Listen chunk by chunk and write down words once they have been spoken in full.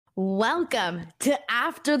Welcome to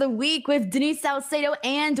After the Week with Denise Salcedo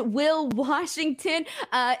and Will Washington.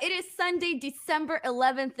 It is Sunday, December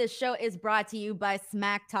 11th. This show is brought to you by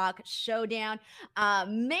Smack Talk Showdown.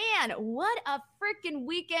 Man, what a freaking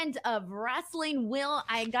weekend of wrestling, Will.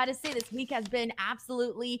 I got to say, this week has been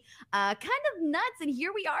absolutely kind of nuts. And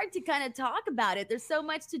here we are to kind of talk about it. There's so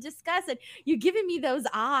much to discuss. And you're giving me those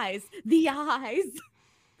eyes, the eyes.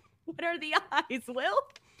 What are the eyes, Will?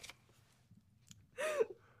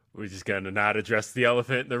 We just gonna not address the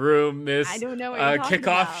elephant in the room, Miss. I don't know what you're talking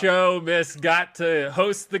Kickoff about. show, Miss got to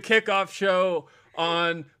host the kickoff show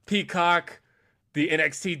on Peacock, the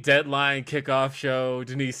NXT Deadline kickoff show.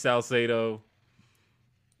 Denise Salcedo.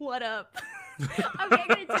 What up? Okay, I'm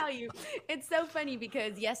gonna tell you, it's so funny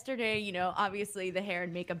because yesterday, obviously the hair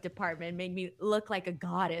and makeup department made me look like a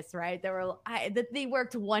goddess, right? They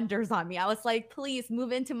worked wonders on me. I was like, please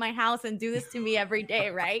move into my house and do this to me every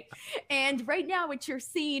day, right? And right now, what you're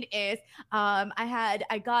seeing is,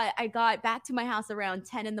 I got back to my house around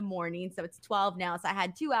 10 in the morning, so it's 12 now. So I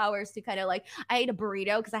had 2 hours to kind of like, I ate a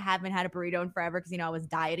burrito because I haven't had a burrito in forever because I was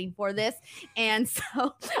dieting for this, and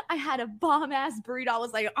so I had a bomb ass burrito. I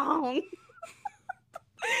was like, oh.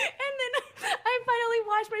 And then I finally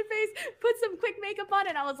washed my face, put some quick makeup on,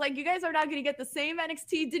 and I was like, "You guys are not going to get the same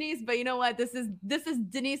NXT Denise, but you know what? This is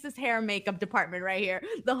Denise's hair and makeup department right here,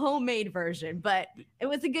 the homemade version." But it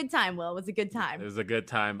was a good time. Will, it was a good time. It was a good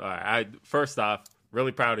time. First off,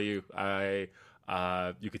 really proud of you.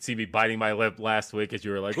 You could see me biting my lip last week as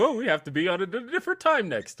you were like, "Well, we have to be on a different time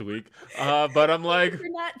next week." But I'm like,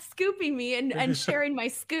 you're not scooping me and sharing my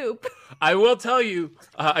scoop. I will tell you,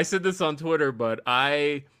 I said this on Twitter, but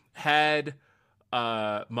I had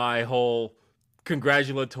my whole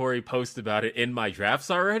congratulatory post about it in my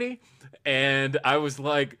drafts already. And I was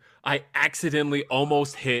like, I accidentally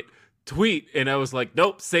almost hit tweet, and I was like,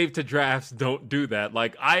 nope, save to drafts, don't do that.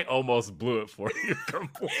 Like, I almost blew it for you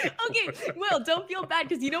completely. Okay, Will, don't feel bad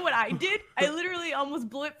because you know what I did? I literally almost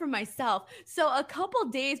blew it for myself. So a couple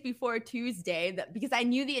days before Tuesday, because I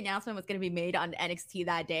knew the announcement was going to be made on NXT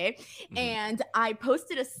that day, and I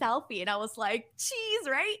posted a selfie and I was like, geez,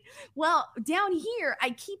 right? Well, down here, I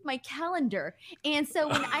keep my calendar. And so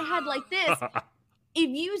when I had like this, if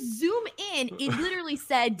you zoom in, it literally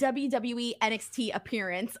said WWE NXT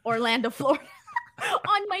appearance, Orlando, Florida.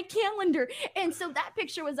 On my calendar. And so that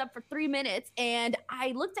picture was up for 3 minutes and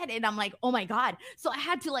I looked at it and I'm like, oh my God. So I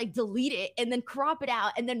had to like delete it and then crop it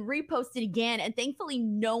out and then repost it again. And thankfully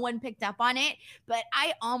no one picked up on it, but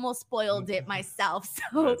I almost spoiled it myself.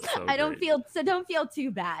 So, don't feel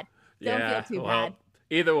too bad. Don't feel too bad.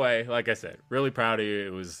 Either way, like I said, really proud of you.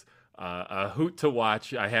 It was a hoot to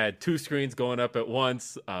watch. I had two screens going up at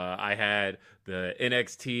once. I had the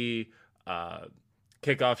NXT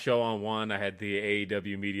kickoff show on one. I had the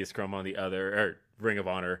AEW media scrum on the other, or Ring of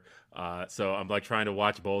Honor. So I'm like trying to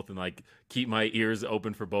watch both and like keep my ears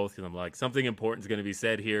open for both. And I'm like, something important is going to be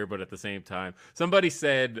said here, but at the same time, somebody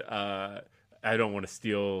said, I don't want to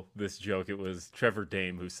steal this joke. It was Trevor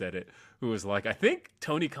Dame who said it, who was like, I think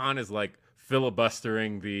Tony Khan is like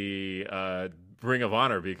filibustering the Ring of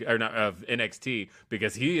Honor or not of NXT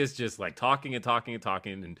because he is just like talking and talking and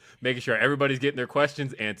talking and making sure everybody's getting their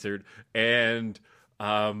questions answered. And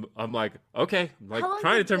I'm like, okay, I'm like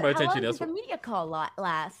trying to turn my attention elsewhere. How long did the media call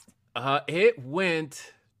last? It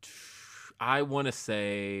went, I want to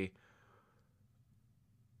say,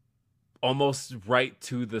 almost right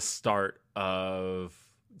to the start of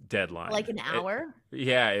Deadline. Like an hour?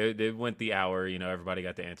 It went the hour. You know, everybody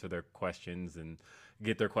got to answer their questions and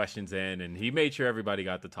get their questions in, and he made sure everybody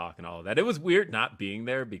got to talk and all of that. It was weird not being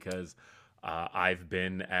there because I've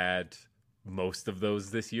been at most of those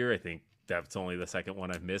this year. I think that's only the second one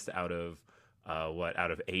I've missed out of out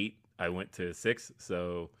of 8. I went to 6,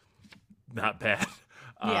 so not bad.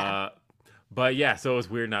 Yeah. But yeah, so it was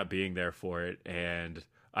weird not being there for it, and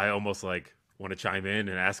I almost like want to chime in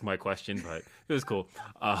and ask my question, but it was cool.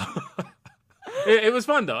 It was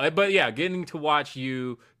fun though. But yeah, getting to watch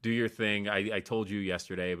you do your thing. I told you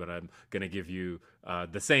yesterday, but I'm gonna give you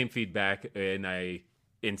the same feedback,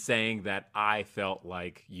 in saying that I felt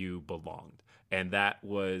like you belonged, and that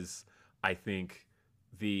was, I think,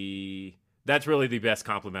 that's really the best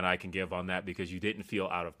compliment I can give on that, because you didn't feel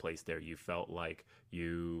out of place there. You felt like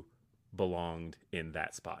you belonged in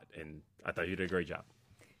that spot, and I thought you did a great job.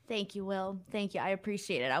 Thank you, Will. Thank you. I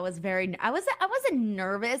appreciate it. I wasn't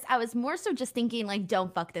nervous. I was more so just thinking like,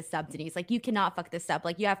 don't fuck this up, Denise. Like you cannot fuck this up.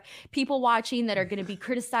 Like you have people watching that are going to be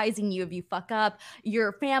criticizing you if you fuck up.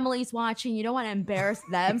 Your family's watching. You don't want to embarrass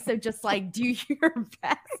them. So just like do your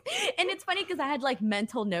best. And it's funny because I had like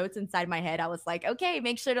mental notes inside my head. I was like, okay,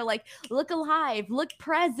 make sure to like look alive, look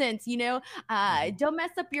present, don't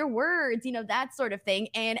mess up your words, that sort of thing.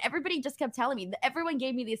 And everybody just kept telling me, everyone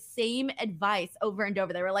gave me the same advice over and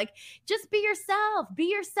over. They were like, just be yourself, be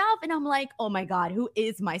yourself. And I'm like, oh my God, who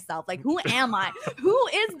is myself? Like, who am I? Who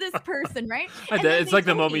is this person? Right. It's like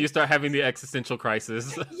the moment you start having the existential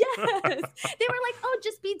crisis. Yes. They were like, oh,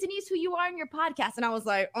 just be Denise, who you are in your podcast. And I was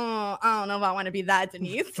like, oh, I don't know if I want to be that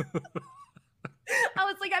Denise. I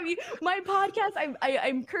was like, I mean, my podcast,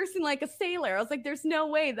 I'm cursing like a sailor. I was like, there's no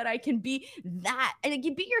way that I can be that. And like,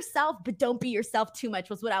 you be yourself, but don't be yourself too much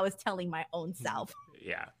was what I was telling my own self.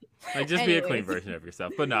 Yeah. Like, just be a clean version of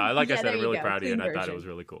yourself. But no, like I said, I'm really proud of you, and I thought it was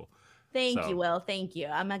really cool. Thank you, Will. Thank you.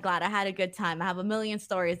 I'm glad I had a good time. I have a million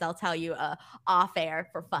stories I'll tell you off air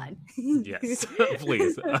for fun. Yes,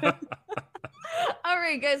 please. All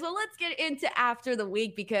right, guys. Well, let's get into After the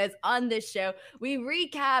Week, because on this show, we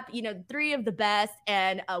recap, 3 of the best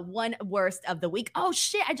and 1 worst of the week. Oh,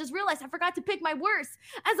 shit. I just realized I forgot to pick my worst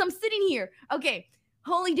as I'm sitting here. Okay.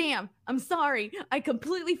 Holy damn. I'm sorry. I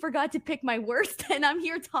completely forgot to pick my worst, and I'm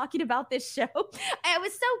here talking about this show. I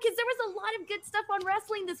was because there was a lot of good stuff on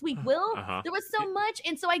wrestling this week, Will. There was so much,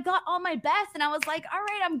 and so I got all my best, and I was like, all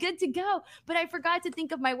right, I'm good to go. But I forgot to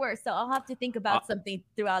think of my worst, so I'll have to think about something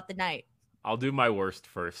throughout the night. I'll do my worst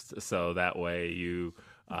first, so that way you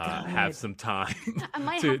have some time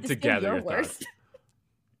to gather your thoughts.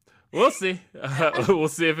 We'll see. We'll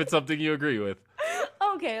see if it's something you agree with.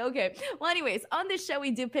 Okay. Well, anyways, on this show,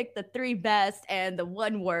 we do pick the 3 best and the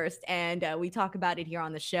 1 worst, and we talk about it here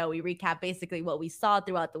on the show. We recap basically what we saw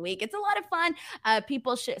throughout the week. It's a lot of fun.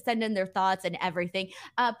 People send in their thoughts and everything.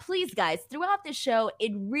 Please, guys, throughout the show,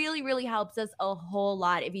 it really, really helps us a whole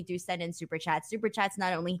lot if you do send in super chats. Super chats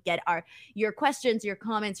not only get your questions, your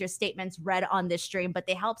comments, your statements read on this stream, but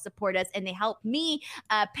they help support us, and they help me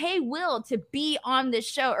pay Will to be on this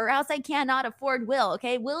show, or else I cannot afford Will.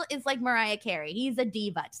 Okay, Will is like Mariah Carey. He's a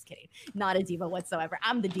diva. Just kidding. Not a diva whatsoever.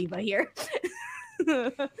 I'm the diva here.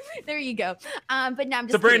 There you go. But no, I'm just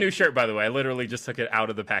It's a brand new shirt, by the way. I literally just took it out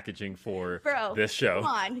of the packaging for this show. Come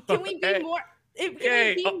on. Can we be more? Can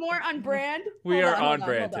we be more on brand? We are on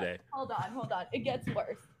brand today. Hold on. It gets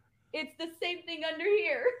worse. It's the same thing under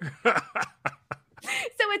here.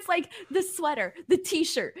 So it's like the sweater, the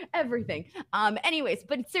t-shirt, everything. Anyways,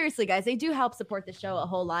 but seriously, guys, they do help support the show a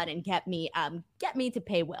whole lot and get me to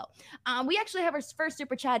pay Will. We actually have our first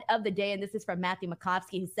super chat of the day, and this is from Matthew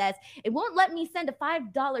Makovsky, who says, "It won't let me send a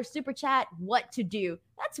 $5 super chat. What to do?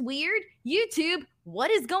 That's weird. YouTube,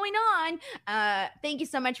 what is going on?" Thank you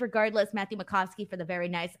so much, regardless, Matthew Makovsky, for the very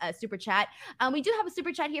nice super chat. We do have a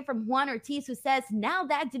super chat here from Juan Ortiz, who says, "Now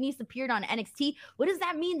that Denise appeared on NXT, what does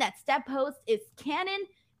that mean that Step Host is canon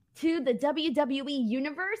to the WWE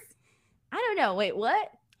universe?" I don't know. Wait,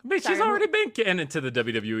 what? I mean, she's already been canon to the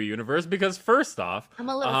WWE universe, because first off, I'm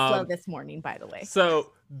a little slow this morning, by the way.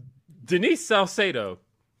 So Denise Salcedo,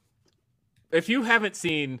 if you haven't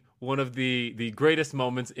seen one of the greatest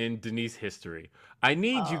moments in Denise history, I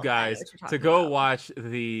need you guys to go watch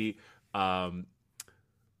the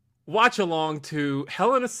watch along to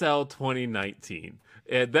Hell in a Cell 2019.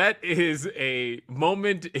 And that is a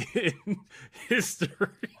moment in history.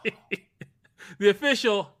 The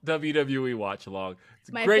official WWE watch along.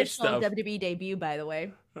 It's my great official stuff. WWE debut, by the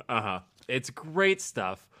way. It's great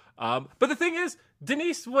stuff. But the thing is,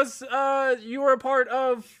 Denise was you were a part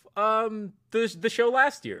of the show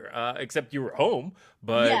last year, except you were home,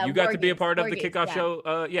 but you got to be a part of the kickoff show.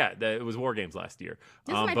 It was War Games last year.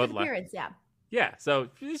 This is my 5th appearance, Yeah, so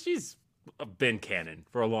she's been canon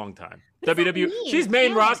for a long time. WWE, she's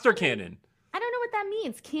main roster canon. I don't know what that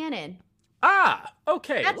means, canon.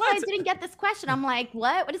 Okay. That's why I didn't get this question. I'm like,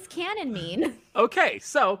 what? What does canon mean? Okay,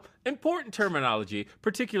 so important terminology,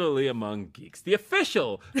 particularly among geeks. The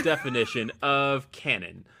official definition of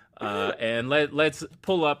canon. And let's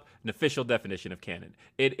pull up an official definition of canon.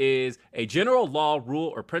 It is a general law,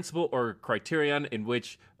 rule, or principle or criterion in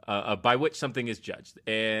which by which something is judged.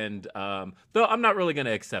 And though I'm not really going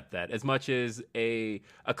to accept that as much as a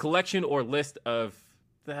collection or list of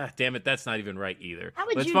damn it, that's not even right either. How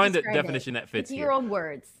would Let's you find the describe definition that fits with here. your own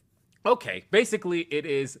words. Okay, basically it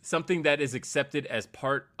is something that is accepted as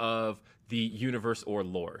part of the universe or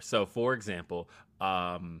lore. So, for example,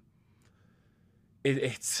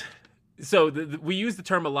 we use the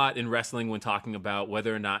term a lot in wrestling when talking about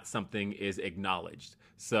whether or not something is acknowledged.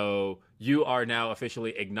 So you are now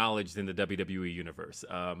officially acknowledged in the WWE universe.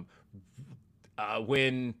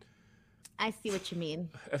 When I see what you mean.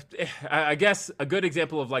 I guess a good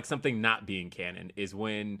example of like something not being canon is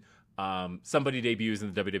when somebody debuts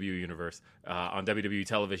in the WWE universe on WWE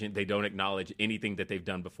television. They don't acknowledge anything that they've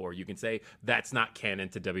done before. You can say that's not canon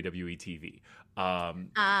to WWE TV.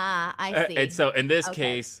 I see. And so in this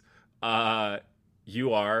case,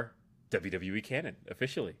 you are WWE canon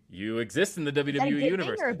officially. You exist in the WWE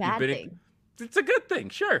universe. Thing or a bad thing? It's a good thing,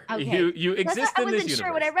 sure. Okay. You exist in this universe. I wasn't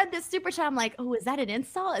sure when I read this super chat. I'm like, oh, is that an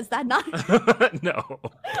insult? Is that not? No.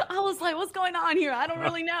 I was like, what's going on here? I don't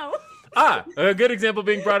really know. A good example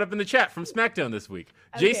being brought up in the chat from SmackDown this week.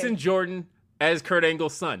 Okay. Jason Jordan as Kurt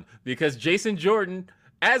Angle's son, because Jason Jordan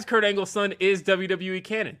as Kurt Angle's son is WWE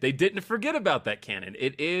canon. They didn't forget about that canon.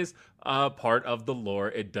 It is part of the lore.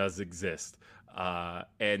 It does exist.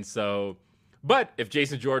 And so, but if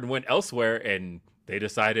Jason Jordan went elsewhere and they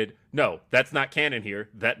decided, no, that's not canon here,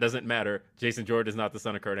 that doesn't matter, Jason Jordan is not the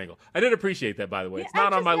son of Kurt Angle. I did appreciate that, by the way. It's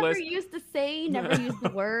not on my list. Never used the saying, never used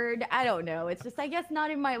the word. I don't know. It's just, I guess,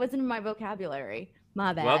 it wasn't in my vocabulary.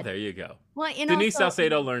 My bad. Well, there you go. Well, Denise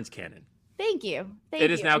Salcedo learns canon. Thank you. It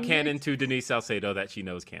is now canon to Denise Salcedo that she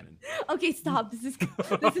knows canon. Okay, stop. This is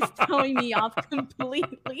throwing me off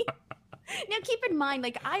completely. Now, keep in mind,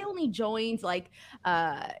 like, I only joined, like,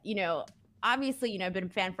 obviously, I've been a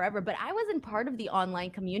fan forever, but I wasn't part of the online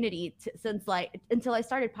community until I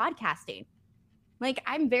started podcasting. Like,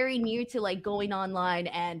 I'm very new to like going online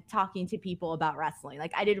and talking to people about wrestling.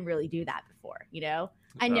 Like, I didn't really do that before,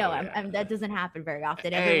 I know that doesn't happen very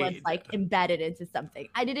often. Everyone's like embedded into something.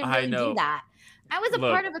 I didn't really do that. I was a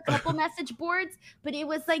part of a couple message boards, but it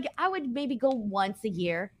was like, I would maybe go once a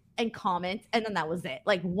year and comment, and then that was it.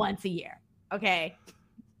 Like once a year. Okay.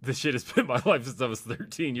 This shit has been my life since I was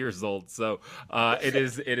 13 years old. So it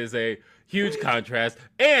is a huge contrast.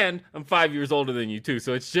 And I'm 5 years older than you too.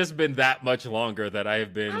 So it's just been that much longer that I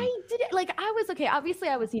have been. Obviously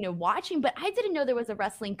I was, watching, but I didn't know there was a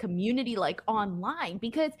wrestling community like online,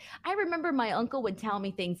 because I remember my uncle would tell me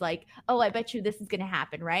things like, oh, I bet you this is going to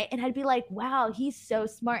happen. Right. And I'd be like, wow, he's so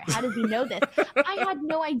smart. How does he know this? I had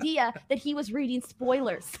no idea that he was reading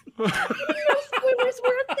spoilers. I didn't know spoilers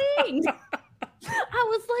were a thing. I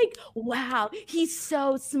was like, wow, he's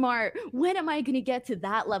so smart. When am I going to get to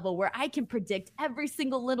that level where I can predict every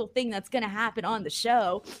single little thing that's going to happen on the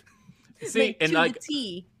show? See,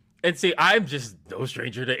 I'm just no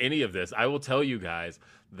stranger to any of this. I will tell you guys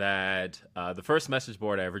that the first message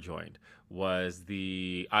board I ever joined was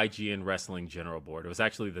the IGN Wrestling General Board. It was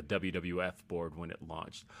actually the WWF board when it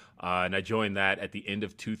launched. And I joined that at the end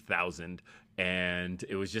of 2000. And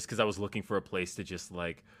it was just because I was looking for a place to just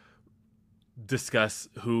like discuss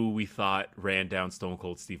who we thought ran down Stone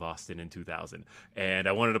Cold Steve Austin in 2000. And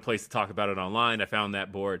I wanted a place to talk about it online. I found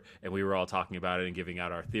that board, and we were all talking about it and giving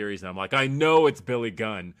out our theories. And I'm like, I know it's Billy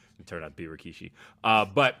Gunn. It turned out to be Rikishi.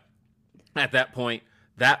 But at that point,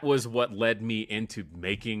 that was what led me into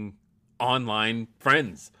making online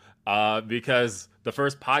friends. Because the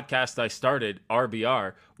first podcast I started,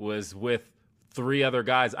 RBR, was with 3 other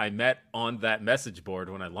guys I met on that message board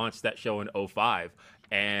when I launched that show in 2005.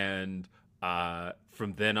 And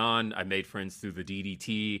from then on, I made friends through the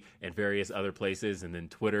DDT and various other places, and then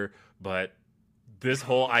Twitter. But this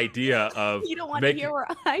whole idea of you don't want to hear where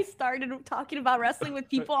I started talking about wrestling with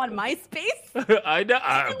people on MySpace. I know.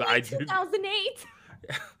 I 2008.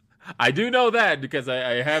 I do know that because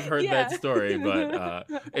I have heard that story. But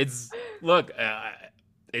it's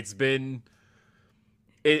been,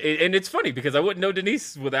 and it's funny because I wouldn't know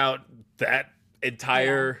Denise without that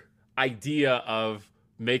entire idea of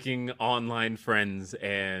making online friends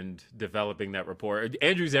and developing that rapport.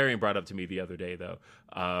 Andrew Zarian brought up to me the other day, though.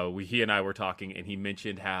 He and I were talking, and he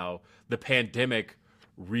mentioned how the pandemic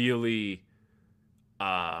really,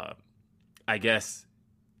 I guess,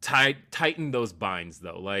 tightened those binds,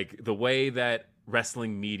 though. Like the way that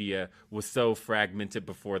wrestling media was so fragmented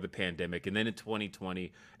before the pandemic, and then in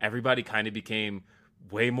 2020, everybody kind of became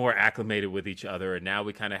way more acclimated with each other, and now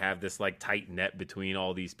we kind of have this like tight net between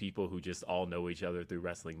all these people who just all know each other through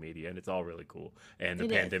wrestling media, and it's all really cool. And the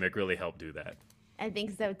pandemic really helped do that. I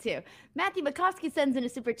think so too. Matthew Makovsky sends in a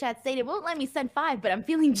super chat stated, won't let me send 5, but I'm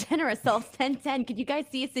feeling generous. So I'll send 10. Could you guys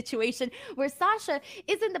see a situation where Sasha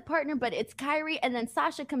isn't the partner, but it's Kairi, and then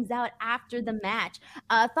Sasha comes out after the match?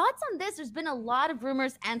 Thoughts on this? There's been a lot of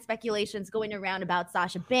rumors and speculations going around about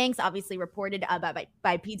Sasha Banks, obviously reported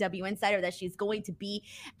by PW Insider that she's going to be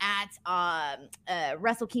at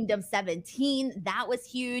Wrestle Kingdom 17. That was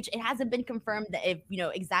huge. It hasn't been confirmed that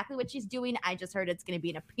exactly what she's doing. I just heard it's going to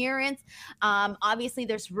be an appearance. obviously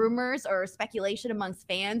there's rumors or speculation amongst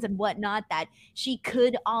fans and whatnot that she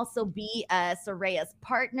could also be Soraya's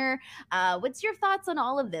partner. What's your thoughts on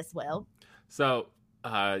all of this, Will? So,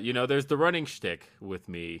 there's the running shtick with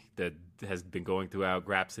me that has been going throughout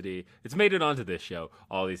Grapsody. It's made it onto this show,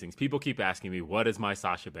 all these things. People keep asking me, what is my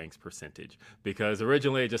Sasha Banks percentage? Because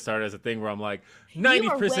originally it just started as a thing where I'm like, 90%. You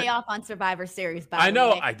were way off on Survivor Series, by I the know,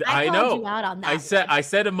 way. I called know. You out on that I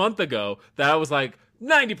said a month ago that I was like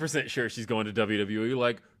 90% sure she's going to WWE,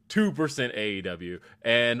 like 2% AEW.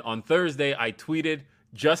 And on Thursday, I tweeted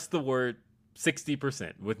just the word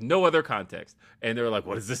 60% with no other context. And they were like,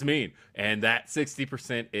 what does this mean? And that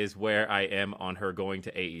 60% is where I am on her going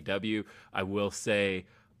to AEW. I will say,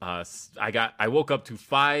 I woke up to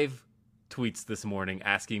 5 tweets this morning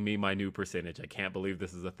asking me my new percentage. I can't believe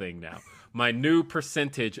this is a thing now. My new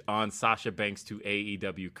percentage on Sasha Banks to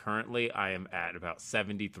AEW currently, I am at about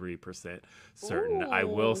 73% certain. Ooh, I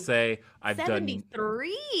will say I've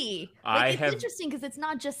 73. done. It's interesting because it's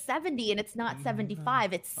not just 70 and it's not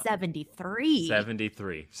 75. It's 73.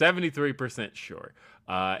 73% sure.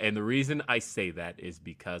 And the reason I say that is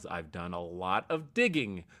because I've done a lot of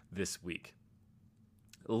digging this week.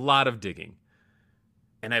 A lot of digging.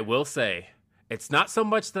 And I will say, it's not so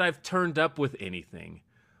much that I've turned up with anything,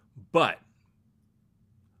 but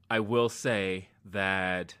I will say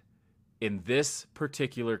that in this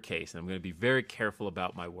particular case, and I'm going to be very careful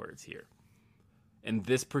about my words here, in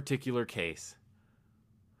this particular case,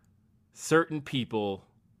 certain people,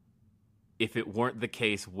 if it weren't the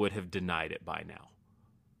case, would have denied it by now.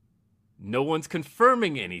 No one's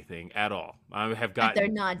confirming anything at all. I have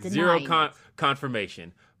gotten zero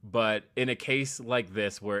confirmation. But in a case like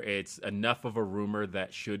this, where it's enough of a rumor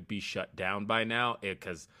that should be shut down by now,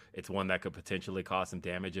 because it's one that could potentially cause some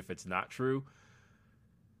damage if it's not true,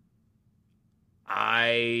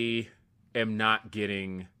 I am not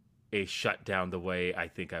getting a shutdown the way I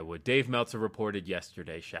think I would. Dave Meltzer reported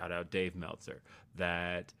yesterday, shout out Dave Meltzer,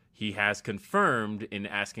 that he has confirmed in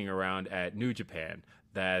asking around at New Japan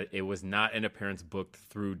that it was not an appearance booked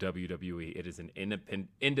through WWE. It is an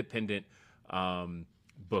independent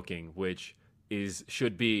booking, which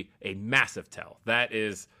should be a massive tell.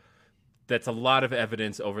 That's a lot of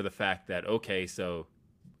evidence over the fact that, okay, so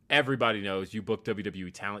everybody knows you book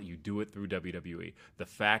WWE talent, you do it through WWE. The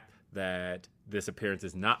fact that this appearance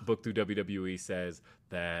is not booked through WWE says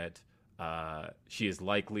that she is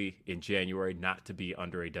likely in January not to be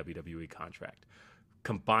under a WWE contract.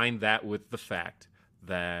 Combine that with the fact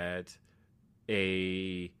that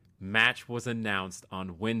a match was announced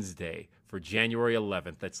on Wednesday for January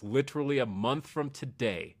 11th. That's literally a month from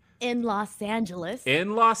today. In Los Angeles.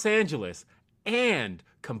 And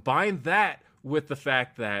combine that with the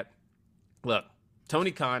fact that, look,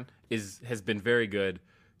 Tony Khan has been very good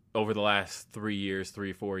over the last 3 or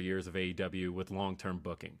 4 years of AEW with long-term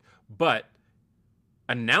booking. But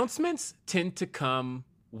announcements tend to come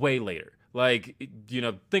way later. Like,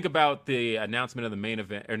 think about the announcement of the main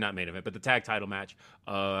event, or not main event, but the tag title match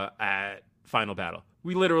at Final Battle.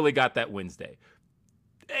 We literally got that Wednesday.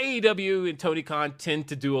 AEW and Tony Khan tend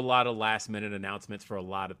to do a lot of last-minute announcements for a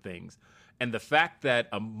lot of things. And the fact that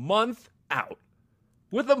a month out,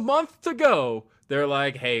 with a month to go, they're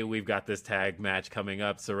like, hey, we've got this tag match coming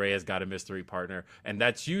up. Soraya's got a mystery partner. And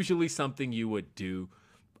that's usually something you would do,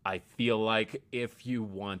 I feel like, if you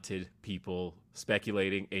wanted people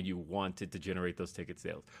speculating and you wanted to generate those ticket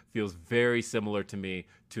sales. Feels very similar to me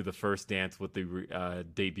to the first dance with the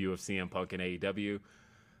debut of CM Punk in AEW.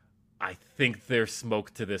 I think there's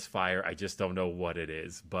smoke to this fire. I just don't know what it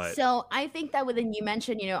is. But so I think that when you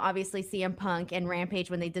mentioned, obviously CM Punk and Rampage,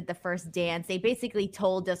 when they did the first dance, they basically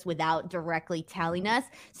told us without directly telling us.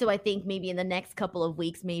 So I think maybe in the next couple of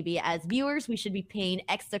weeks, maybe as viewers, we should be paying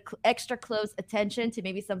extra close attention to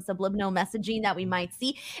maybe some subliminal messaging that we might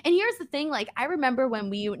see. And here's the thing, like, I remember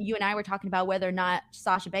when you and I were talking about whether or not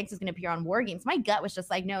Sasha Banks was going to appear on War Games, my gut was just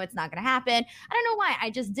like, no, it's not going to happen. I don't know why. I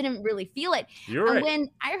just didn't really feel it. You're right. When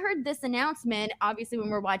I heard this announcement, obviously when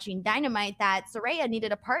we're watching Dynamite, that Saraya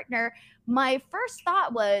needed a partner, my first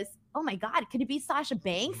thought was, oh my God, could it be Sasha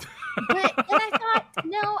Banks? But then I thought,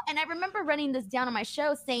 no. And I remember running this down on my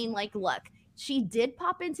show saying, like, look, she did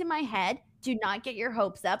pop into my head. Do not get your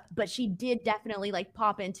hopes up, but she did definitely like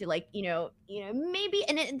pop into like, maybe,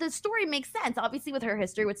 and the story makes sense, obviously, with her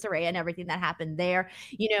history with Saraya and everything that happened there,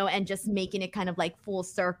 and just making it kind of like full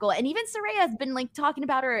circle. And even Saraya has been like talking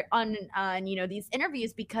about her on these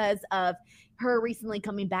interviews because of her recently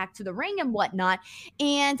coming back to the ring and whatnot.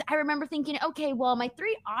 And I remember thinking, okay, well, my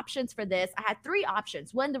 3 options for this, I had 3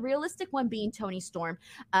 options. One, the realistic one being Toni Storm,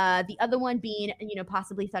 the other one being,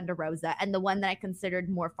 possibly Thunder Rosa, and the one that I considered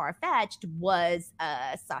more far-fetched was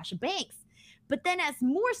Sasha Banks. But then as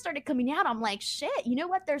more started coming out, I'm like, shit, you know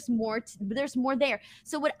what? There's more there.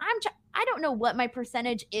 So what I don't know what my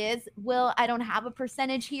percentage is. Will, I don't have a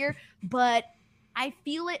percentage here, but I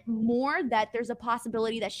feel it more that there's a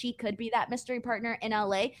possibility that she could be that mystery partner in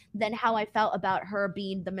LA than how I felt about her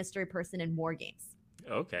being the mystery person in War Games.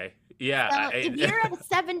 Okay. Yeah. So if you're at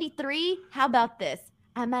 73, how about this?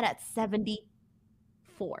 I'm at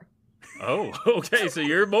 74. Oh, okay. So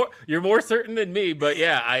you're more certain than me, but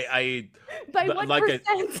yeah, I by what like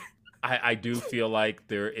percent? I do feel like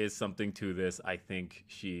there is something to this. I think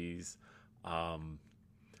she's, I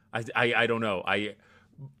don't know.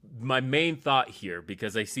 My main thought here,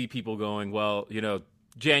 because I see people going, well,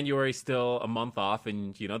 January's still a month off,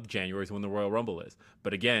 and January's when the Royal Rumble is.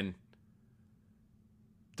 But again,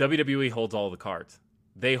 WWE holds all the cards.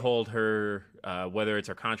 They hold her, whether it's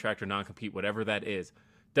her contract or non-compete, whatever that is.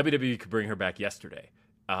 WWE could bring her back yesterday.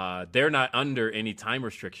 They're not under any time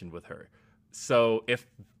restriction with her. So if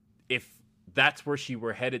that's where she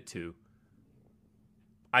were headed to,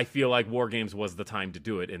 I feel like War Games was the time to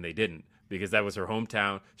do it, and they didn't, because that was her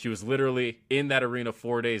hometown. She was literally in that arena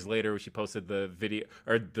 4 days later when she posted the video,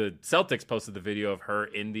 or the Celtics posted the video of her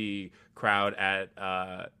in the crowd at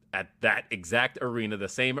that exact arena, the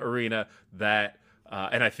same arena that,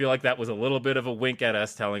 and I feel like that was a little bit of a wink at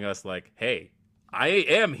us, telling us like, hey, I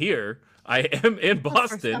am here. I am in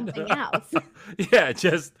Boston. For something else. Yeah,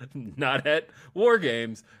 just not at War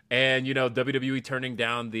Games. And, WWE turning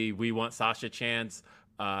down the "We Want Sasha" chants,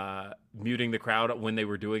 muting the crowd when they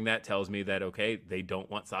were doing that, tells me that, okay, they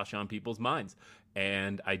don't want Sasha on people's minds.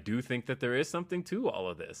 And I do think that there is something to all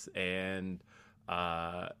of this. And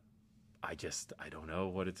I don't know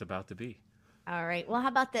what it's about to be. All right. Well, how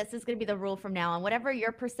about this? This is going to be the rule from now on. Whatever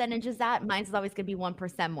your percentage is at, mine's always going to be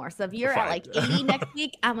 1% more. So if you're at like 80 next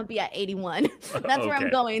week, I'm going to be at 81. That's where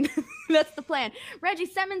I'm going. That's the plan. Reggie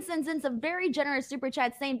Simmons sends in some very generous super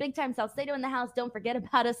chat saying, big time Salcedo in the house. Don't forget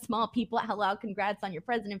about us small people. Hello. Congrats on your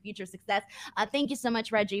present and future success. Thank you so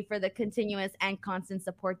much, Reggie, for the continuous and constant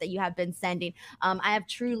support that you have been sending. I have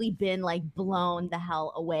truly been like blown the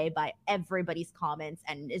hell away by everybody's comments.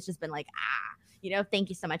 And it's just been like, thank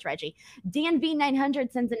you so much, Reggie. Dan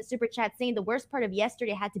V900 sends in a super chat saying the worst part of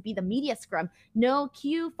yesterday had to be the media scrum. No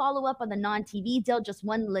Q follow-up on the non-TV deal, just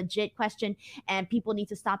one legit question, and people need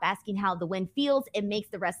to stop asking how the win feels. It makes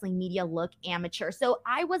the wrestling media look amateur. So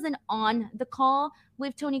I wasn't on the call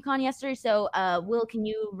with Tony Khan yesterday, so Will, can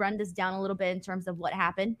you run this down a little bit in terms of what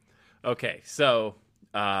happened? Okay, so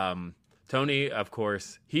Tony, of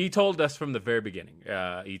course, he told us from the very beginning.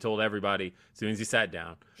 He told everybody as soon as he sat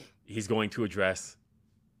down, he's going to address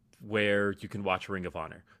where you can watch Ring of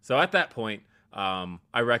Honor. So at that point,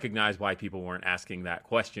 I recognize why people weren't asking that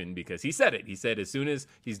question, because he said it. He said as soon as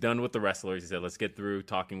he's done with the wrestlers, he said, let's get through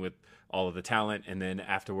talking with all of the talent, and then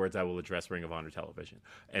afterwards I will address Ring of Honor television.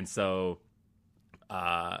 And so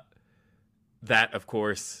that, of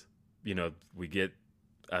course, we get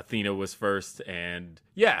Athena was first, and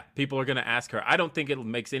yeah, people are going to ask her. I don't think it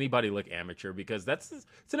makes anybody look amateur, because it's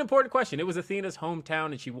an important question. It was Athena's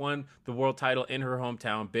hometown, and she won the world title in her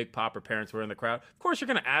hometown. Big Pop, her parents were in the crowd. Of course, you're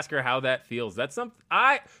going to ask her how that feels. That's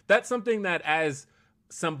something that, as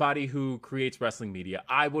somebody who creates wrestling media,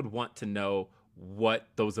 I would want to know what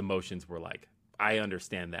those emotions were like. I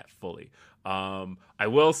understand that fully. I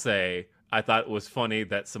will say, I thought it was funny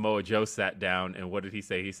that Samoa Joe sat down, and what did he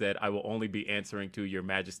say? He said, I will only be answering to Your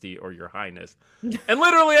Majesty or Your Highness. And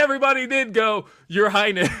literally everybody did go, Your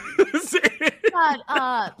Highness. Shut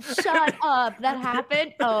up. That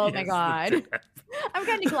happened? Oh, yes, my God. I'm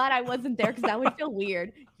kind of glad I wasn't there, because that would feel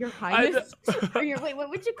weird. Your Highness? Wait, what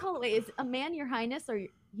would you call it? Wait, is a man Your Highness, or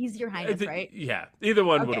he's Your Highness, right? Yeah, either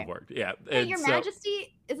one would have worked. Yeah. Hey, Your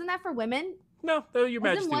Majesty, isn't that for women? No, Your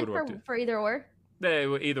Majesty would work too. For either or?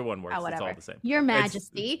 Either one works. It's all the same. Your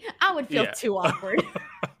Majesty. I would feel too awkward.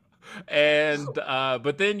 And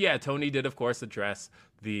but then, yeah, Tony did, of course, address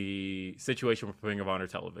the situation with Ring of Honor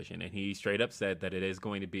television, and he straight up said that it is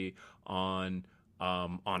going to be on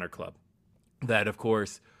Honor Club. That, of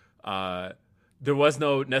course, there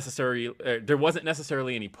wasn't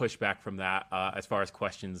necessarily any pushback from that as far as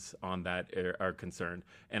questions on that are concerned.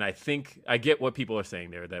 And I think I get what people are saying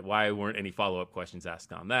there, that why weren't any follow-up questions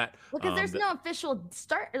asked on that? Because there's no official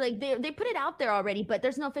start. Like they put it out there already, but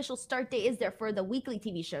there's no official start date, is there, for the weekly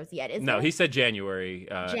TV shows yet? No, he said January.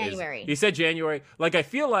 He said January. Like, I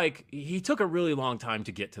feel like he took a really long time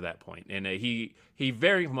to get to that point. And he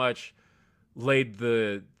very much laid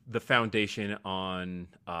the foundation on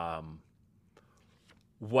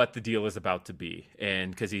what the deal is about to be.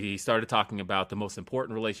 And because he started talking about the most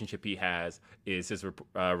important relationship he has is his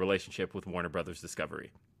relationship with Warner Brothers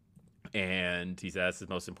Discovery. And he says that's his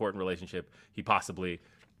most important relationship he possibly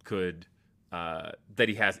could that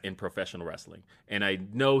he has in professional wrestling. And I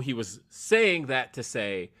know he was saying that to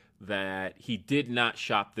say that he did not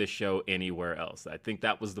shop this show anywhere else. I think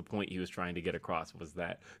that was the point he was trying to get across, was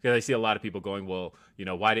that, because I see a lot of people going, well,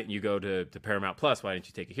 why didn't you go to Paramount Plus? Why didn't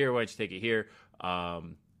you take it here? Why didn't you take it here?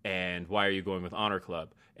 And why are you going with Honor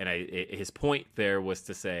Club? And his point there was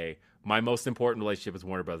to say, my most important relationship is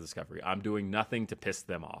Warner Brothers Discovery. I'm doing nothing to piss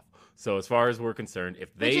them off. So as far as we're concerned, if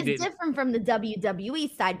they Which is different from the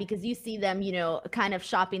WWE side, because you see them, kind of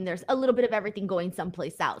shopping. There's a little bit of everything going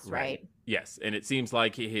someplace else, right? Yes. And it seems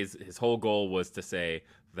like his whole goal was to say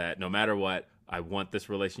that no matter what, I want this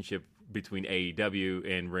relationship between AEW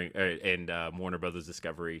and Warner Brothers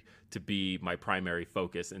Discovery to be my primary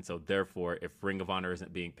focus. And so therefore, if Ring of Honor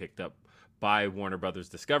isn't being picked up by Warner Brothers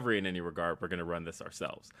Discovery in any regard, we're going to run this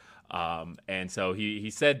ourselves. And so he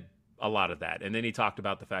said a lot of that. And then he talked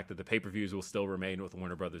about the fact that the pay-per-views will still remain with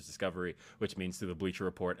Warner Brothers Discovery, which means through the Bleacher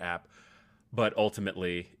Report app. But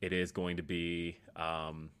ultimately, it is going to be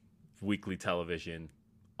weekly television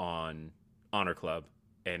on Honor Club,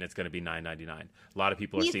 and it's going to be $9.99. A lot of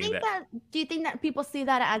people are seeing that. Do you think that people see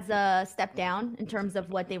that as a step down in terms of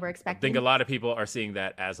what they were expecting? I think a lot of people are seeing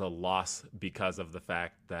that as a loss because of the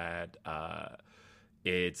fact that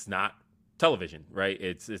it's not television, right?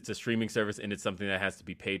 It's a streaming service, and it's something that has to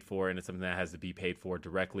be paid for, and it's something that has to be paid for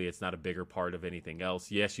directly. It's not a bigger part of anything else.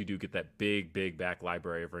 Yes, you do get that big back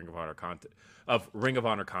library of Ring of Honor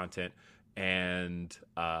content, and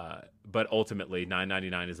but ultimately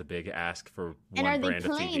 $9.99 is a big ask for one brand of TV. And are they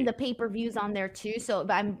playing the pay-per-views on there too? So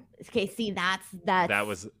that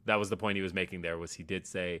was the point he was making there. Was he did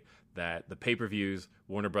say that the pay-per-views,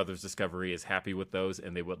 Warner Brothers Discovery is happy with those,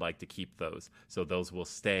 and they would like to keep those, so those will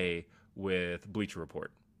stay with Bleacher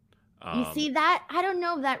Report. You see that? I don't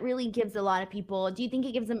know if that really gives a lot of people. Do you think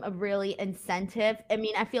it gives them a really incentive? I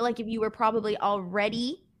mean, I feel like if you were probably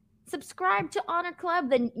already subscribed to Honor Club,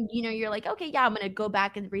 then you're like, okay, yeah, I'm gonna go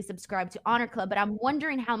back and resubscribe to Honor Club. But I'm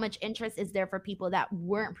wondering how much interest is there for people that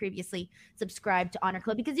weren't previously subscribed to Honor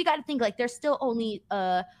Club, because you got to think, like, there's still only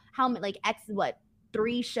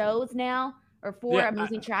 3 shows now or 4. Yeah, I'm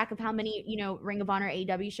losing track of how many Ring of Honor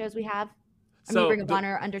AEW shows we have. Ring of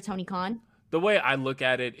Honor under Tony Khan. The way I look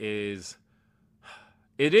at it is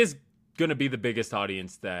going to be the biggest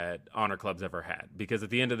audience that Honor Club's ever had, because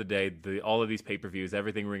at the end of the day, all of these pay-per-views,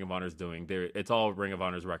 everything Ring of Honor is doing, it's all Ring of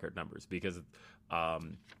Honor's record numbers, because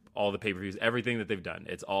all the pay-per-views, everything that they've done,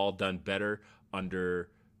 it's all done better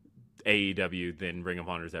under AEW than Ring of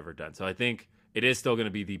Honor's ever done. So I think it is still going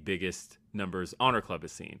to be the biggest numbers Honor Club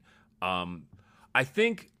has seen. I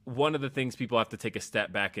think one of the things people have to take a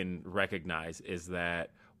step back and recognize is that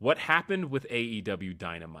what happened with AEW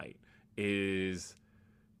Dynamite is,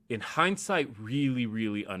 in hindsight, really,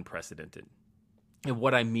 really unprecedented. And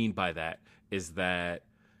what I mean by that is that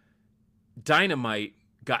Dynamite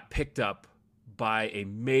got picked up by a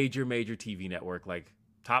major TV network, like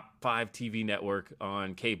top 5 TV network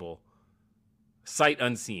on cable, sight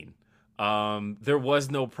unseen. There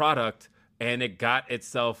was no product, and it got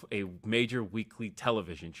itself a major weekly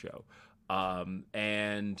television show.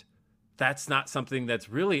 And that's not something that's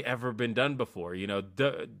really ever been done before.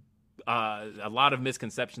 A lot of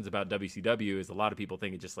misconceptions about WCW is a lot of people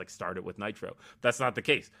think it just started with Nitro. That's not the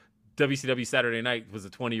case. WCW Saturday Night was a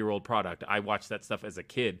 20-year-old product. I watched that stuff as a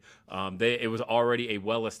kid. It was already a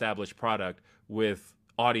well-established product with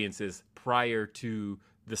audiences prior to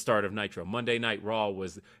the start of Nitro. Monday Night Raw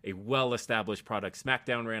was a well-established product.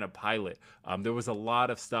 SmackDown ran a pilot. There was a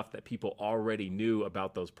lot of stuff that people already knew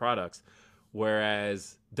about those products,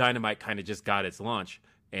 whereas Dynamite kind of just got its launch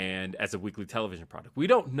and as a weekly television product. We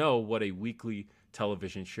don't know what a weekly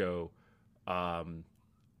television show,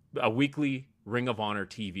 a weekly Ring of Honor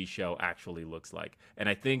TV show actually looks like. And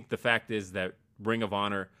I think the fact is that Ring of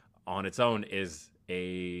Honor on its own is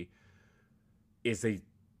a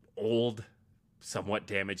old, somewhat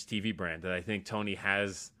damaged TV brand that I think Tony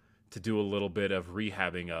has to do a little bit of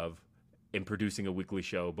rehabbing of in producing a weekly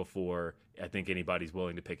show before I think anybody's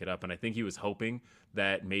willing to pick it up. And I think he was hoping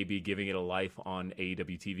that maybe giving it a life on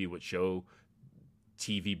AEW TV would show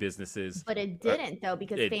TV businesses. But it didn't, though,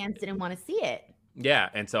 because fans didn't want to see it. Yeah,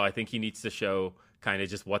 and so I think he needs to show kind of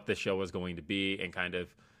just what the show is going to be and kind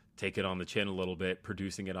of take it on the chin a little bit,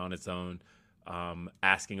 producing it on its own,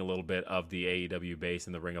 asking a little bit of the AEW base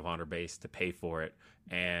and the Ring of Honor base to pay for it,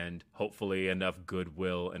 and hopefully enough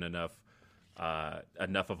goodwill and enough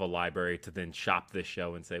of a library to then shop this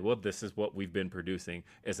show and say, well, this is what we've been producing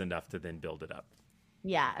is enough to then build it up.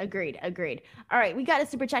 Yeah, agreed. All right, we got a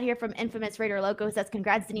super chat here from Infamous Raider Loco who says,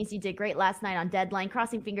 "Congrats, Denise, you did great last night on Deadline.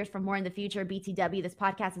 Crossing fingers for more in the future. BTW, this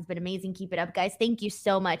podcast has been amazing. Keep it up, guys. Thank you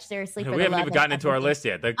so much, seriously, for We the haven't love even and gotten into our everything." list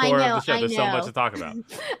yet. The I core of the know, show. I There's so much know. to talk about.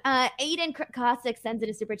 Aiden Cossack sends in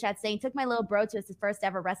a super chat saying, "Took my little bro to his first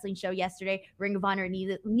ever wrestling show yesterday. Ring of Honor.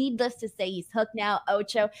 Needless to say, he's hooked now.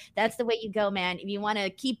 Ocho, that's the way you go, man. If you want to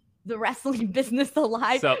keep the wrestling business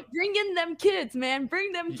alive, So, bring in them kids, man.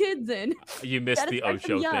 Bring them kids in. You missed Gotta the start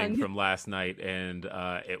them Ocho thing young. from last night, and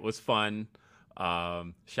it was fun.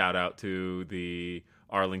 Shout out to the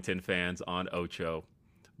Arlington fans on Ocho.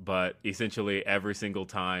 But essentially, every single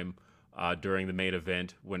time during the main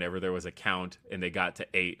event, whenever there was a count and they got to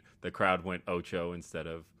 8, the crowd went Ocho instead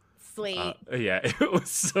of. Sweet. Yeah, it was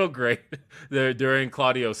so great. During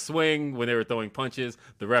Claudio's swing, when they were throwing punches,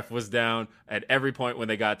 the ref was down. At every point when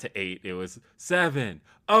they got to 8, it was 7,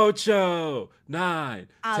 Ocho, 9, 10.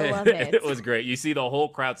 I love it. It was great. You see the whole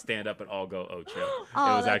crowd stand up and all go Ocho. Oh, It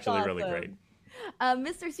was that's actually really awesome. great.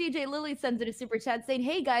 Mr. CJ Lilly sends in a super chat saying,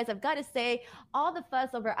 "Hey guys, I've got to say, all the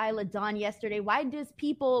fuss over Isla Dawn yesterday. Why does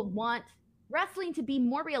people want wrestling to be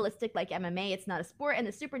more realistic like MMA? It's not a sport, and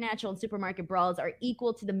the supernatural and supermarket brawls are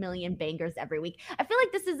equal to the million bangers every week." I feel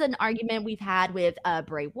like this is an argument we've had with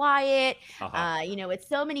Bray Wyatt. It's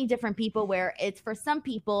so many different people where it's for some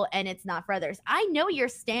people and it's not for others. I know your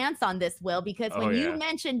stance on this, Will, because when you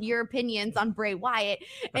mentioned your opinions on Bray Wyatt,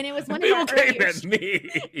 and it was one of our came earlier at me.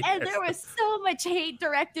 and there was so much hate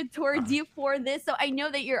directed towards you for this. So I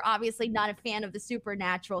know that you're obviously not a fan of the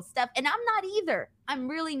supernatural stuff, and I'm not either. I'm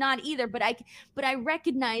really not either. But I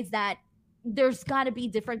recognize that there's got to be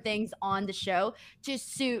different things on the show to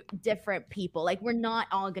suit different people. Like, we're not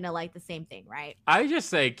all gonna like the same thing, right? I just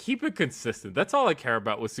say keep it consistent. That's all I care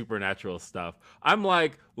about with supernatural stuff. I'm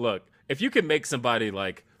like, look, if you can make somebody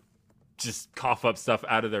like just cough up stuff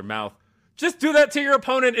out of their mouth, just do that to your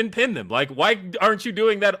opponent and pin them. Like, why aren't you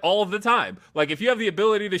doing that all the time? Like, if you have the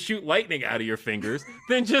ability to shoot lightning out of your fingers,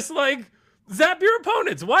 then just like zap your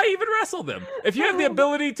opponents. Why even wrestle them? If you have the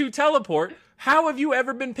ability to teleport, how have you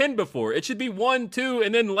ever been pinned before? It should be 1, 2,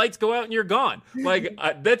 and then lights go out and you're gone. Like,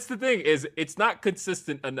 that's the thing, is it's not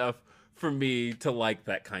consistent enough for me to like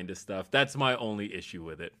that kind of stuff. That's my only issue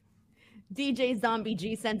with it. DJ Zombie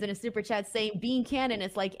G sends in a super chat saying, "Being canon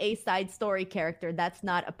is like a side story character that's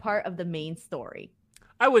not a part of the main story."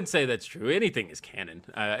 I wouldn't say that's true. Anything is canon.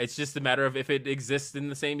 It's just a matter of if it exists in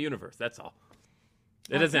the same universe. That's all.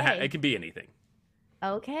 It doesn't. It can be anything.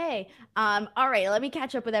 Okay. All right. Let me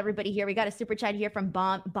catch up with everybody here. We got a super chat here from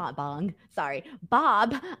Bob Iger,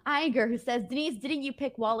 who says, "Denise, didn't you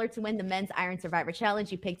pick Waller to win the men's Iron Survivor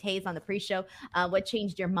Challenge? You picked Hayes on the pre-show. What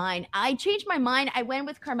changed your mind?" I changed my mind. I went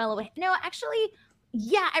with Carmelo. No, actually,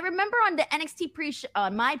 yeah, I remember on the NXT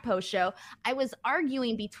my post show, I was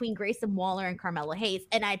arguing between Grayson Waller and Carmelo Hayes,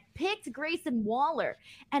 and I picked Grayson Waller,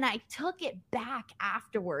 and I took it back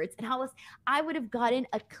afterwards, and I would have gotten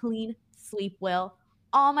a clean sweep, Will.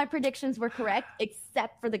 All my predictions were correct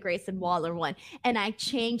except for the Grayson Waller one, and I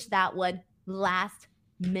changed that one last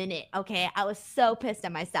minute. Okay, I was so pissed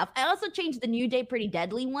at myself. I also changed the New Day Pretty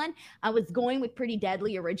Deadly one. I was going with Pretty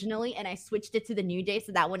Deadly originally, and I switched it to the New Day,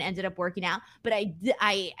 so that one ended up working out. But anyways,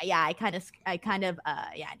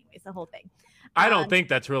 the whole thing. I don't think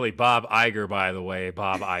that's really Bob Iger, by the way.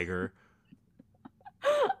 Bob Iger,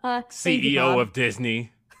 CEO of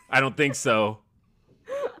Disney. I don't think so.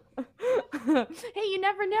 Hey, you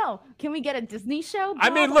never know. Can we get a Disney show? I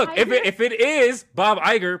mean, look, if it is Bob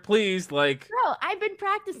Iger, please, like. Bro, I've been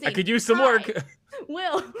practicing. I could use some work.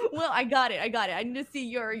 Will, I got it. I need to see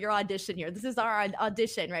your audition here. This is our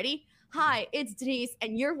audition. Ready? "Hi, it's Denise,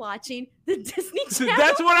 and you're watching the Disney Channel."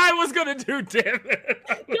 That's what I was gonna do, damn it.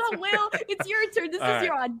 No, Will, it's your turn. This is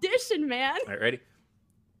your audition, man. All right, ready?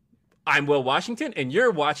 "I'm Will Washington, and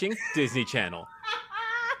you're watching Disney Channel."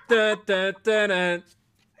 Da, da, da, da.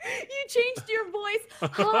 You changed your voice.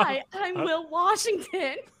 "Hi, I'm Will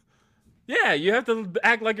Washington." Yeah, you have to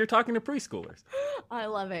act like you're talking to preschoolers. I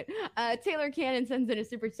love it. Taylor Cannon sends in a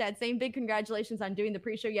super chat saying, "Big congratulations on doing the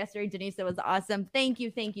pre-show yesterday, Denise. It was awesome. Thank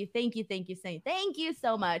you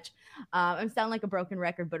so much." I sound like a broken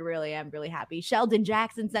record, but really, I'm really happy. Sheldon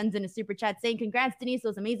Jackson sends in a super chat saying, "Congrats, Denise. It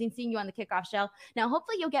was amazing seeing you on the kickoff show. Now,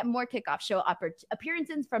 hopefully you'll get more kickoff show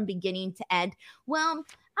appearances from beginning to end." Well,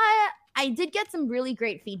 I did get some really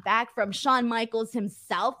great feedback from Shawn Michaels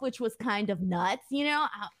himself, which was kind of nuts. You know,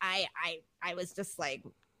 I was just like,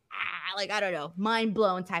 I don't know, mind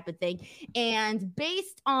blown type of thing. And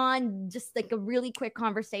based on just like a really quick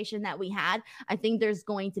conversation that we had, I think there's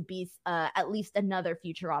going to be at least another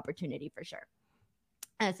future opportunity for sure.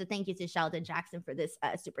 So thank you to Sheldon Jackson for this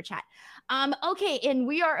super chat. Okay, and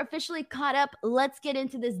we are officially caught up. Let's get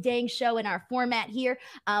into this dang show in our format here.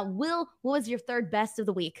 Will, what was your third best of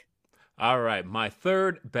the week? All right, my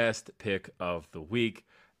third best pick of the week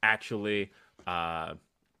actually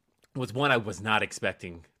was one I was not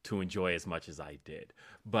expecting to enjoy as much as I did.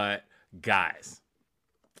 But guys,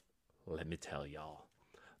 let me tell y'all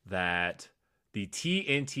that the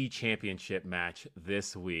TNT Championship match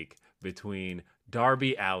this week between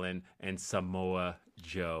Darby Allin and Samoa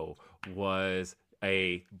Joe was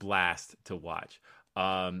a blast to watch.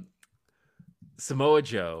 Samoa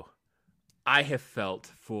Joe, I have felt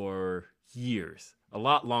for years, a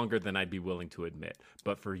lot longer than I'd be willing to admit,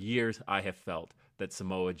 but for years I have felt that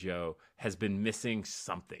Samoa Joe has been missing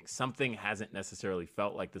something. Something hasn't necessarily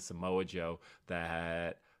felt like the Samoa Joe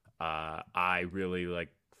that I really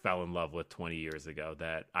fell in love with 20 years ago,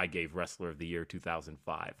 that I gave Wrestler of the Year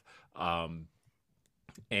 2005.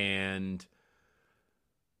 And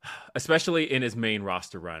especially in his main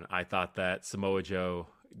roster run, I thought that Samoa Joe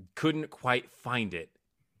couldn't quite find it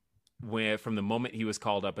from the moment he was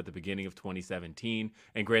called up at the beginning of 2017.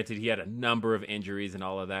 And granted, he had a number of injuries and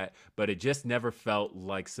all of that, but it just never felt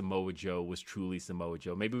like Samoa Joe was truly Samoa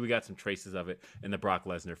Joe. Maybe we got some traces of it in the Brock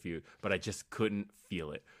Lesnar feud, but I just couldn't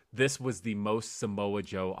feel it. This was the most Samoa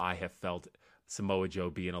Joe I have felt Samoa Joe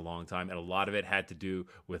be in a long time, and a lot of it had to do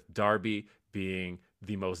with Darby being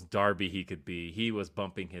the most Darby he could be. He was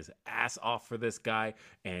bumping his ass off for this guy,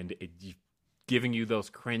 and giving you those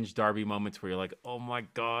cringe Darby moments where you're like, oh my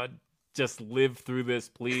God, just live through this,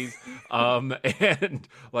 please. And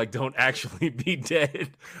don't actually be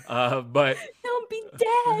dead. But don't be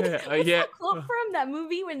dead. What's yeah. the quote from that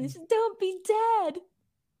movie when it's don't be dead?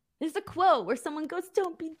 There's a quote where someone goes,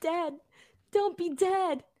 don't be dead. Don't be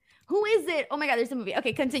dead. Who is it? Oh my God, there's a movie.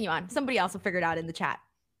 Okay, continue on. Somebody else will figure it out in the chat.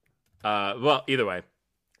 Well, either way,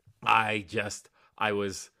 I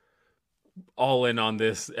was all in on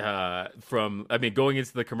this going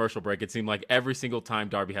into the commercial break. It seemed like every single time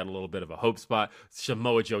Darby had a little bit of a hope spot,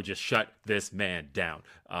 Samoa Joe just shut this man down.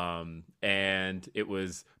 And it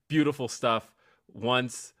was beautiful stuff.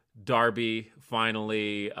 Once Darby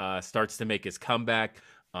finally starts to make his comeback,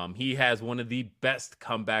 he has one of the best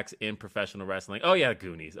comebacks in professional wrestling. Oh yeah,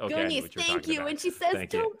 Goonies. Okay, Goonies, thank you. About. When she says, thank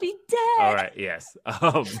don't you. be dead. All right, yes.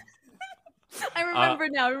 I remember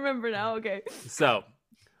now. Okay. So,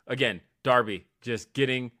 again, Darby just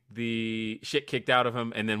getting the shit kicked out of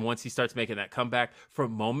him. And then once he starts making that comeback, for a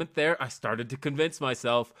moment there, I started to convince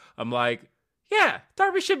myself. I'm like, yeah,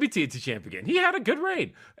 Darby should be TNT champ again. He had a good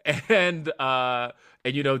reign. And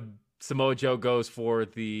Samoa Joe goes for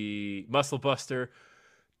the Muscle Buster.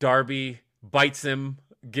 Darby bites him,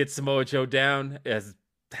 gets Samoa Joe down, has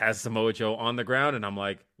Samoa Joe on the ground. And I'm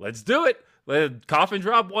like, let's do it. Coffin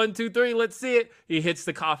drop, 1, 2, 3. Let's see it. He hits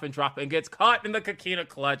the coffin drop and gets caught in the Coquina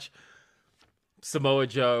clutch. Samoa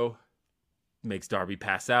Joe makes Darby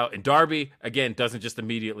pass out. And Darby, again, doesn't just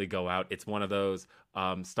immediately go out. It's one of those,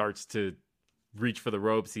 starts to reach for the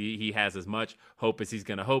ropes. He has as much hope as he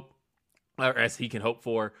can hope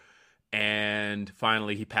for. And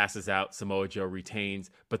finally, he passes out. Samoa Joe retains.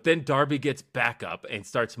 But then Darby gets back up and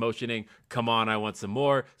starts motioning, come on, I want some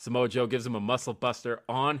more. Samoa Joe gives him a muscle buster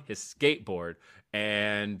on his skateboard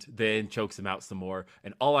and then chokes him out some more.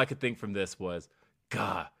 And all I could think from this was,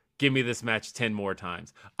 God, give me this match 10 more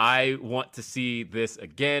times. I want to see this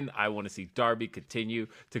again. I want to see Darby continue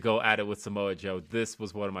to go at it with Samoa Joe. This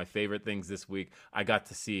was one of my favorite things this week. I got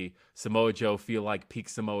to see Samoa Joe feel like peak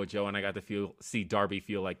Samoa Joe, and I got to see Darby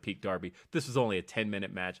feel like peak Darby. This was only a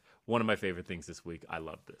 10-minute match. One of my favorite things this week. I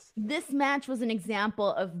love this. This match was an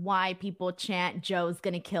example of why people chant Joe's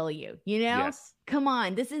gonna kill you. You know? Yes. Come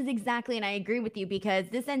on, this is exactly, and I agree with you because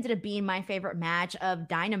this ended up being my favorite match of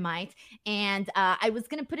Dynamite, and I was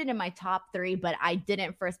gonna put it in my top 3, but I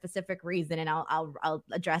didn't for a specific reason, and I'll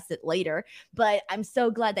address it later. But I'm so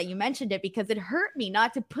glad that you mentioned it because it hurt me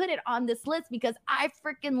not to put it on this list because I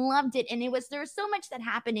freaking loved it, and there was so much that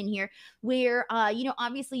happened in here where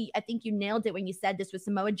obviously I think you nailed it when you said this was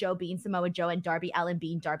Samoa Joe being Samoa Joe and Darby Allin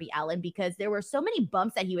being Darby Allin because there were so many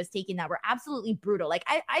bumps that he was taking that were absolutely brutal. Like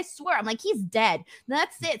I swear, I'm like, he's dead.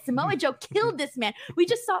 That's it. Samoa Joe killed this man. We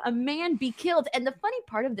just saw a man be killed. And the funny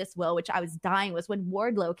part of this, Will, which I was dying, was when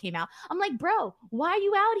Wardlow came out. I'm like, bro, why are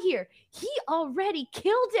you out here? He already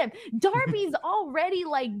killed him. Darby's already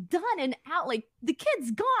done and out. Like, the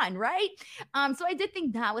kid's gone, right? So I did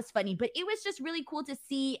think that was funny, but it was just really cool to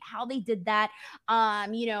see how they did that.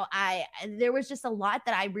 I there was just a lot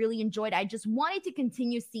that I really enjoyed. I just wanted to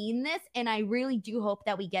continue seeing this, and I really do hope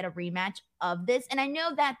that we get a rematch of this. And I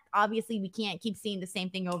know that obviously we can't keep seeing the same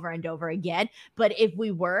thing over and over again, but if we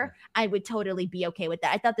were, I would totally be okay with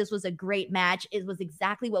that. I thought this was a great match. It was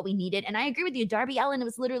exactly what we needed. And I agree with you. Darby Allin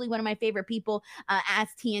was literally one of my favorite people as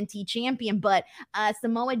TNT champion, but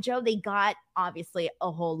Samoa Joe, they got obviously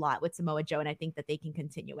a whole lot with Samoa Joe, and I think that they can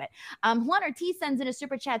continue it. Juan Ortiz sends in a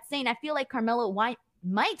super chat saying, I feel like Carmelo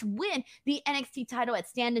might win the NXT title at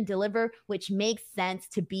Stand and Deliver, which makes sense,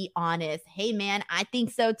 to be honest. Hey, man, I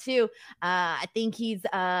think so too. I think he's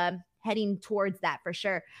heading towards that for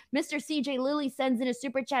sure. Mr. CJ Lilly sends in a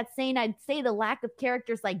super chat saying, I'd say the lack of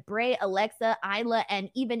characters like Bray, Alexa, Isla, and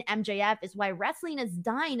even MJF is why wrestling is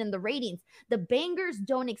dying in the ratings. The bangers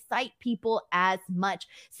don't excite people as much.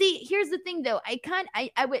 See, here's the thing though.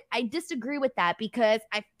 I disagree with that, because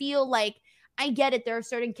I feel like, I get it. There are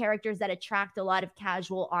certain characters that attract a lot of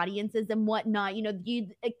casual audiences and whatnot.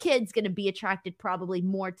 A kid's going to be attracted probably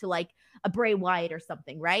more to like a Bray Wyatt or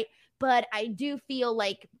something, right? But I do feel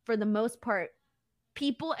like for the most part,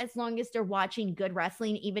 people, as long as they're watching good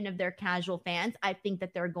wrestling, even if they're casual fans, I think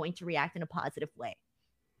that they're going to react in a positive way.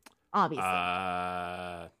 Obviously.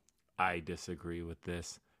 I disagree with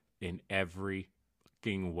this in every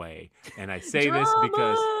fucking way. And I say this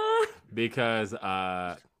because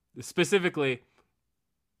specifically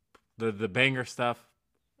the banger stuff,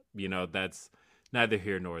 that's neither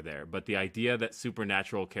here nor there. But the idea that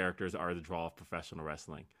supernatural characters are the draw of professional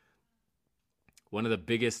wrestling. One of the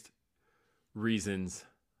biggest reasons,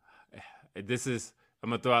 I'm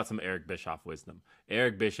going to throw out some Eric Bischoff wisdom.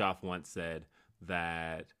 Eric Bischoff once said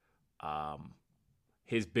that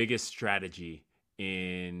his biggest strategy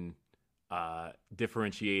in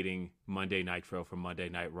differentiating Monday Nitro from Monday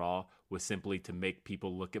Night Raw was simply to make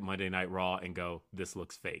people look at Monday Night Raw and go, this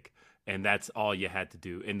looks fake. And that's all you had to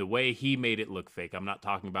do. And the way he made it look fake, I'm not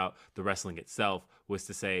talking about the wrestling itself, was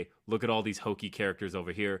to say, look at all these hokey characters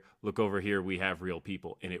over here. Look over here, we have real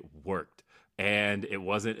people. And it worked. And it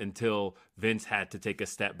wasn't until Vince had to take a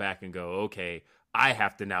step back and go, okay, I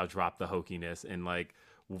have to now drop the hokiness and like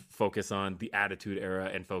focus on the Attitude Era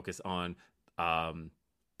and focus on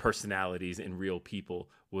personalities and real people,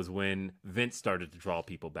 was when Vince started to draw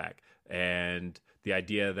people back. And the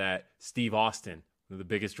idea that Steve Austin, one of the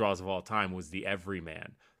biggest draws of all time, was the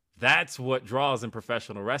everyman. That's what draws in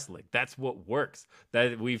professional wrestling. That's what works.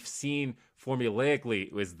 That we've seen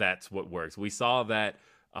formulaically is that's what works. We saw that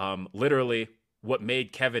literally what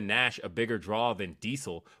made Kevin Nash a bigger draw than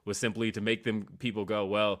Diesel was simply to make people go,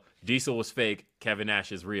 well, Diesel was fake, Kevin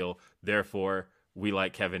Nash is real, therefore we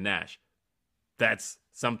like Kevin Nash. That's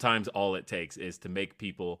sometimes all it takes, is to make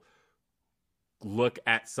people look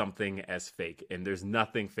at something as fake. And there's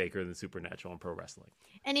nothing faker than supernatural in pro wrestling.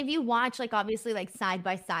 And if you watch, like, obviously, like, side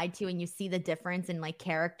by side too, and you see the difference in like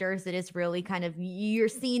characters, it is really kind of, you're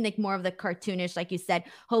seeing like more of the cartoonish, like you said,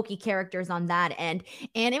 hokey characters on that end.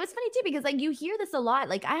 And it was funny too, because like you hear this a lot.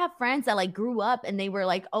 Like, I have friends that like grew up and they were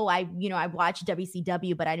like, oh, I watched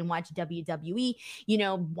WCW, but I didn't watch WWE.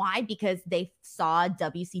 Why? Because they saw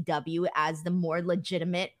WCW as the more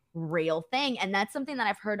legitimate real thing. And that's something that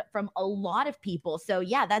I've heard from a lot of people. So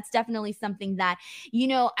yeah, that's definitely something that,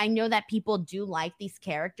 I know that people do like these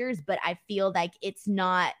characters, but I feel like it's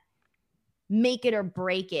not make it or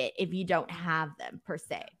break it if you don't have them per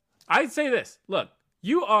se. I'd say this. Look,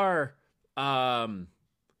 you are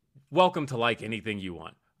welcome to like anything you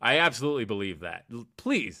want. I absolutely believe that.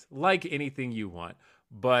 Please like anything you want.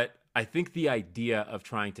 But I think the idea of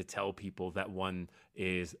trying to tell people that one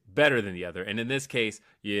is better than the other, and in this case,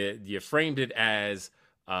 you framed it as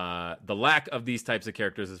the lack of these types of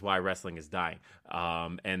characters is why wrestling is dying,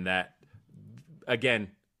 and that,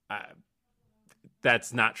 again,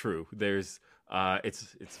 that's not true. There's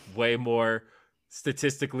it's way more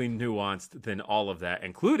statistically nuanced than all of that,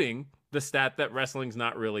 including the stat that wrestling's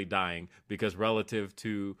not really dying, because relative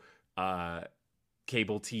to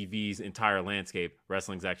cable TV's entire landscape,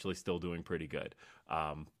 wrestling's actually still doing pretty good.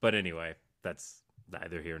 But anyway, that's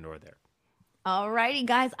neither here nor there. All righty,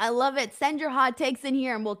 guys. I love it. Send your hot takes in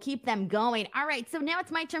here and we'll keep them going. All right. So now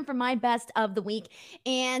it's my turn for my best of the week.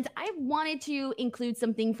 And I wanted to include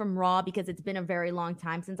something from Raw because it's been a very long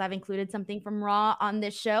time since I've included something from Raw on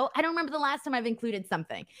this show. I don't remember the last time I've included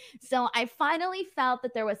something. So I finally felt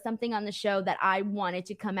that there was something on the show that I wanted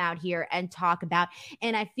to come out here and talk about.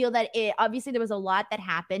 And I feel that obviously there was a lot that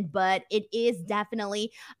happened, but it is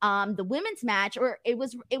definitely the women's match, or it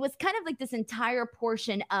was kind of like this entire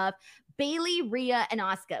portion of Bailey, Rhea, and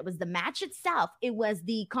Asuka. It was the match itself. It was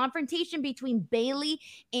the confrontation between Bailey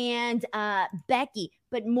and Becky.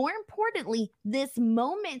 But more importantly, this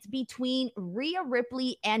moment between Rhea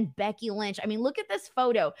Ripley and Becky Lynch. I mean, look at this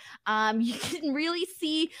photo. You can really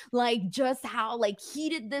see like just how like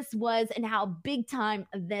heated this was and how big time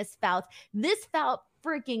this felt. This felt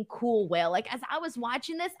freaking cool, Will. Like as I was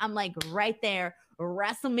watching this, I'm like right there.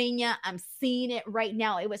 WrestleMania, I'm seeing it right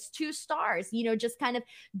now. It was 2 stars, just kind of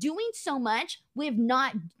doing so much we're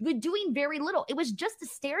doing very little. It was just a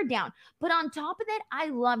stare down. But on top of that, I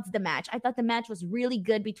loved the match. I thought the match was really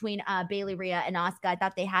good between Bailey, Rhea, and Asuka. I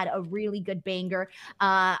thought they had a really good banger.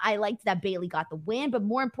 I liked that Bailey got the win, but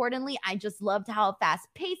more importantly, I just loved how fast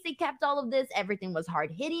paced they kept all of this. Everything was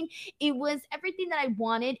hard hitting. It was everything that I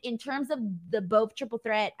wanted in terms of the both triple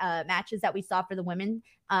threat matches that we saw for the women.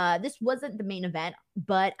 This wasn't the main event,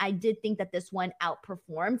 but I did think that this one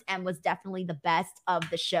outperformed and was definitely the best of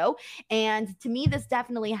the show. And to me, this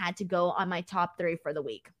definitely had to go on my top 3 for the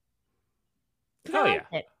week. Oh,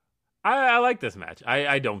 yeah. I like this match.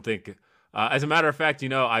 I don't think, as a matter of fact,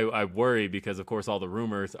 I worry because, of course, all the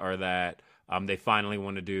rumors are that they finally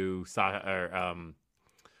want to do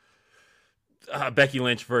Becky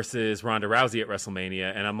Lynch versus Ronda Rousey at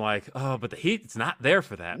WrestleMania, and I'm like, oh, but the heat's not there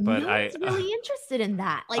for that. But no one's really interested in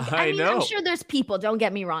that. Like, I know. I'm sure there's people. Don't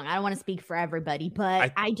get me wrong. I don't want to speak for everybody,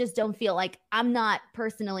 but I just don't feel like I'm not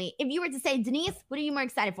personally. If you were to say, Denise, what are you more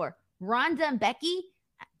excited for, Ronda and Becky,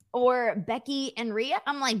 or Becky and Rhea?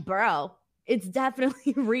 I'm like, bro, it's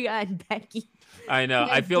definitely Rhea and Becky. I know.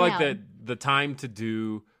 I feel like the time to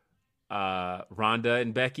do Ronda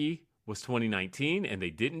and Becky was 2019, and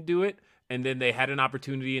they didn't do it. And then they had an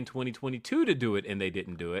opportunity in 2022 to do it, and they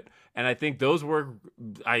didn't do it. And I think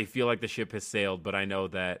I feel like the ship has sailed, but I know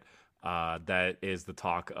that that is the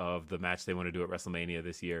talk of the match they want to do at WrestleMania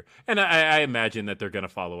this year. And I imagine that they're going to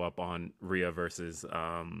follow up on Rhea versus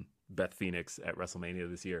Beth Phoenix at WrestleMania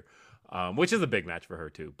this year, which is a big match for her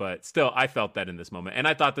too. But still, I felt that in this moment. And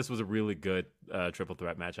I thought this was a really good triple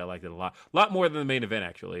threat match. I liked it a lot more than the main event,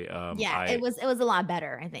 actually. It was a lot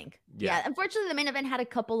better, I think. Yeah. Unfortunately, the main event had a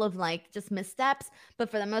couple of like just missteps, but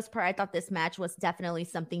for the most part, I thought this match was definitely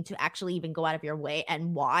something to actually even go out of your way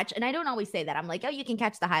and watch. And I don't always say that. I'm like, oh, you can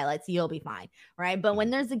catch the highlights, you'll be fine, right? But when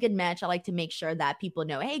there's a good match, I like to make sure that people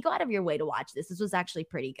know, hey, go out of your way to watch this. This was actually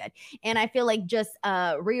pretty good. And I feel like just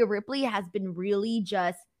Rhea Ripley has been really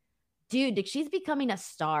just, dude, she's becoming a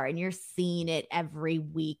star, and you're seeing it every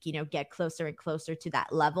week, get closer and closer to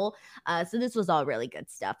that level. So this was all really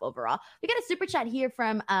good stuff overall. We got a super chat here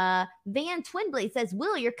from Van Twinblade. Says,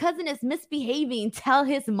 Will, your cousin is misbehaving. Tell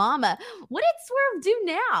his mama. What did Swerve do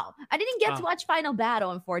now? I didn't get to watch Final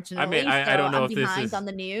Battle, unfortunately. I mean, I don't know if this is on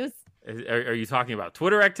the news. Are you talking about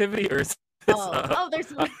Twitter activity, or is this,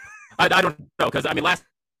 there's I don't know, because I mean, last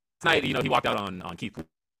night, he walked out on Keith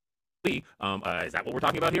Lee. Is that what we're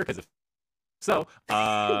talking about here? Because if so,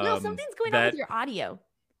 no, something's going on with your audio.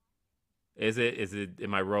 Is it in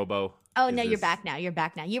my robo? Oh, no, you're back now.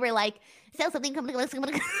 You were like, so something coming.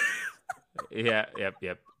 Yeah,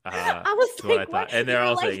 yep. I was like, what? And they're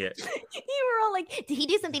all saying it. You were all like, did he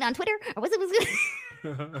do something on Twitter? Or was it?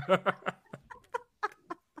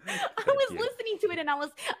 I was listening to it, and I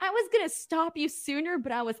was gonna stop you sooner,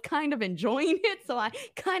 but I was kind of enjoying it, so I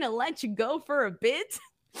kind of let you go for a bit.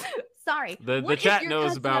 Sorry. The chat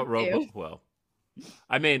knows about Robo. Well,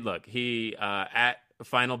 I mean, look, he at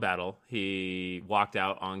Final Battle, he walked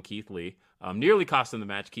out on Keith Lee, nearly cost him the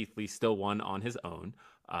match. Keith Lee still won on his own.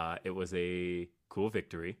 It was a cool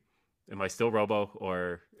victory. Am I still Robo,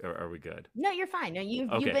 or are we good? No, you're fine. No, you've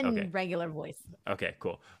been regular voice. Okay,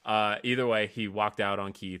 cool. Either way, he walked out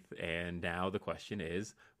on Keith, and now the question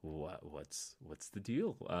is, what's the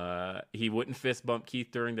deal? He wouldn't fist bump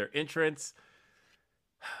Keith during their entrance.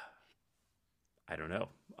 I don't know.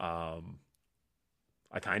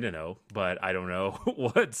 I kind of know, but I don't know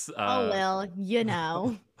what's. No,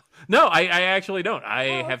 I actually don't.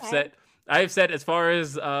 I have said as far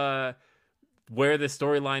as where this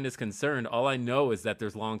storyline is concerned, all I know is that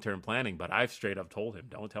there's long-term planning. But I've straight up told him,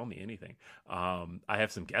 don't tell me anything. I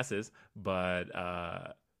have some guesses, but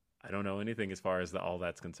I don't know anything as far as all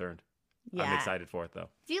that's concerned. Yeah. I'm excited for it though.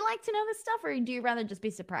 Do you like to know this stuff, or do you rather just be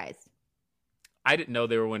surprised? I didn't know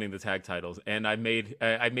they were winning the tag titles, and I made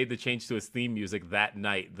the change to his theme music that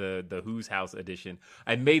night, the Who's House edition.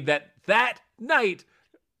 I made that night,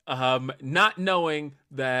 not knowing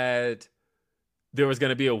that there was going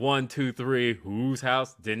to be a 1, 2, 3 Who's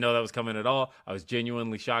House. Didn't know that was coming at all. I was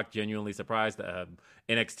genuinely shocked, genuinely surprised.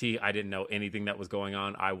 NXT, I didn't know anything that was going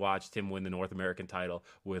on. I watched him win the North American title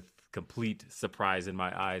with complete surprise in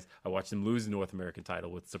my eyes. I watched him lose the North American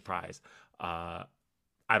title with surprise.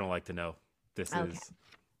 I don't like to know. This Okay. is.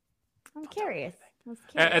 I'm curious.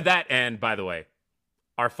 And that, and by the way,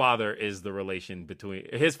 our father is the relation between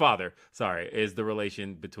his father. Sorry, is the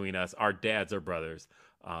relation between us. Our dads are brothers,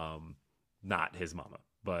 not his mama.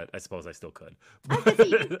 But I suppose I still could. I was gonna say,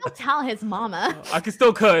 you can still tell his mama. I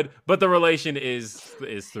still could, but the relation is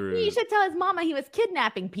through. You should tell his mama he was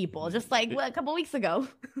kidnapping people just like a couple weeks ago.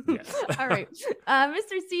 Yes. All right.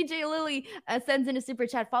 Mr. CJ Lilly sends in a super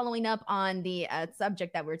chat following up on the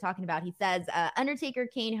subject that we were talking about. He says, Undertaker,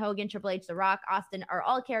 Kane, Hogan, Triple H, The Rock, Austin are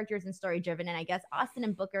all characters and story driven. And I guess Austin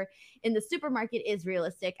and Booker in the supermarket is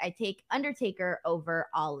realistic. I take Undertaker over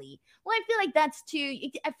Ali. Well, I feel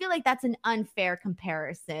like that's an unfair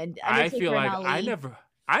comparison. I feel like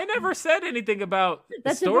I never said anything about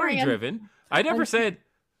story driven. I never said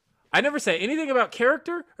anything about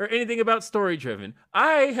character or anything about story driven.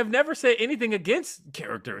 I have never said anything against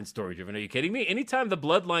character and story driven. Are you kidding me? Anytime the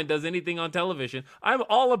Bloodline does anything on television, I'm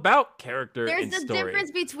all about character and story. There's a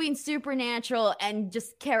difference between supernatural and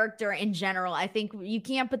just character in general. I think you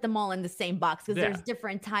can't put them all in the same box because there's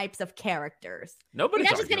different types of characters. Nobody's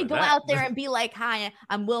You're not just going to go out there and be like, hi,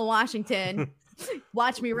 I'm Will Washington.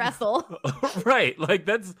 Watch me wrestle. Right. Like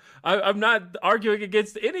I'm not arguing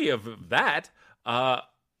against any of that.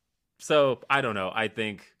 So I don't know. I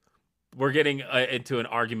think we're getting into an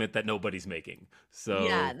argument that nobody's making. So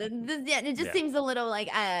yeah, it just seems a little like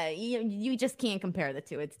you just can't compare the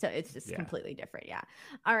two. It's just completely different. Yeah.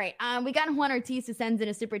 All right. We got Juan Ortiz who sends in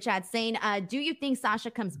a super chat saying, do you think Sasha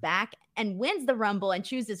comes back and wins the Rumble and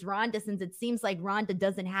chooses Ronda since it seems like Ronda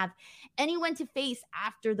doesn't have anyone to face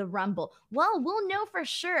after the Rumble? Well, we'll know for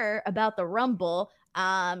sure about the Rumble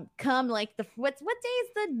come like what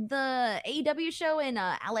day is the AEW show in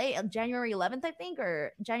LA? January 11th, I think,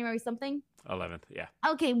 or January something. 11th, yeah.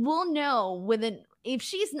 Okay, we'll know if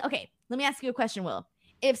she's okay. Let me ask you a question, Will.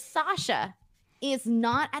 If Sasha is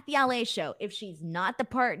not at the LA show, if she's not the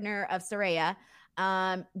partner of Saraya,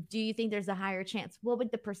 do you think there's a higher chance? What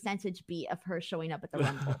would the percentage be of her showing up at the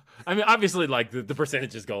Rumble? I mean, obviously, like the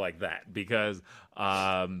percentages go like that because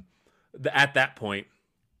at that point,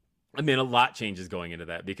 I mean, a lot changes going into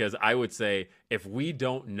that because I would say if we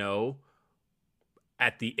don't know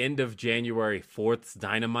at the end of January 4th's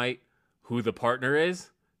Dynamite who the partner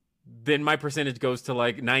is, then my percentage goes to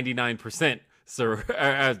like 99%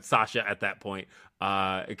 Sasha at that point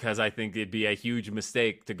because I think it'd be a huge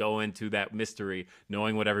mistake to go into that mystery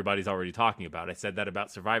knowing what everybody's already talking about. I said that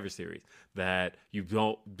about Survivor Series, that you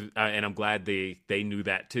don't, and I'm glad they knew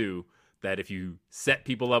that too, that if you set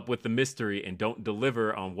people up with the mystery and don't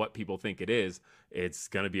deliver on what people think it is, it's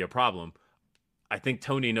going to be a problem. I think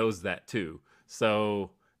Tony knows that too.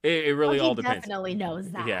 So it really all depends. He definitely knows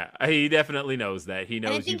that. Yeah, he definitely knows that. He knows.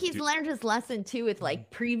 And I think he's learned his lesson too with like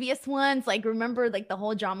previous ones. Like remember like the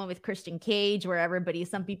whole drama with Christian Cage where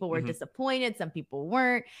some people were disappointed, some people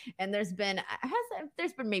weren't. And there's been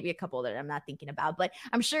maybe a couple that I'm not thinking about, but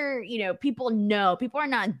I'm sure, people are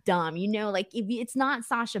not dumb, like if it's not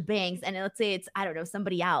Sasha Banks and let's say it's, I don't know,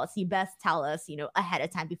 somebody else, you best tell us, ahead of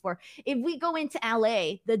time before. If we go into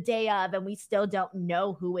LA the day of and we still don't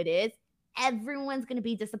know who it is, everyone's going to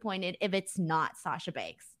be disappointed if it's not Sasha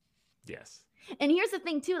Banks. Yes. And here's the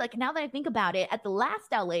thing too, like now that I think about it, at the last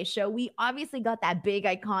LA show, we obviously got that big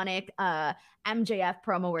iconic MJF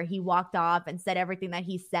promo where he walked off and said everything that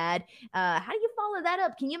he said. How do you follow that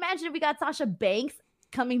up? Can you imagine if we got Sasha Banks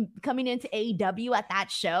coming into AEW at that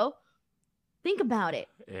show? Think about it.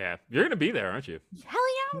 Yeah. You're going to be there, aren't you? Hell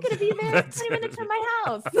yeah, I'm going to be there. 20 minutes from my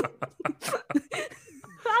house.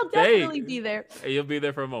 I'll definitely be there. You'll be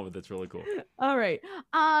there for a moment. That's really cool. All right.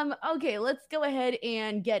 Okay, let's go ahead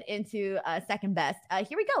and get into second best.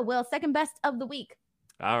 Here we go. Will, second best of the week.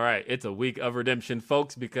 All right. It's a week of redemption,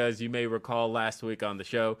 folks, because you may recall last week on the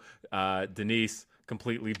show, Denise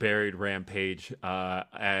completely buried Rampage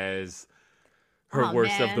as her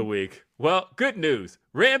worst of the week. Well, good news.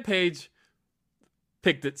 Rampage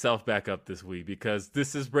picked itself back up this week because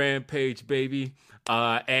this is Rampage, baby.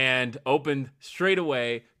 And opened straight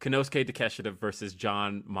away Konosuke Takeshita versus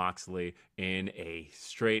Jon Moxley in a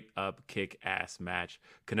straight up kick-ass match.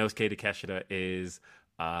 Konosuke Takeshita is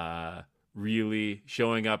really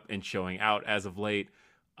showing up and showing out as of late.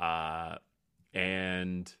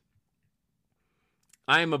 And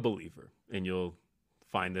I am a believer, and you'll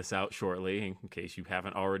find this out shortly in case you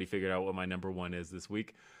haven't already figured out what my number one is this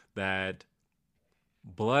week, that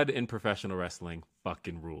blood in professional wrestling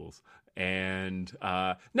fucking rules. And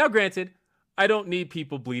now granted, I don't need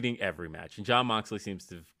people bleeding every match. And Jon Moxley seems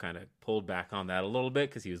to have kind of pulled back on that a little bit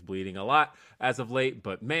because he was bleeding a lot as of late.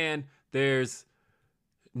 But man, there's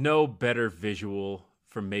no better visual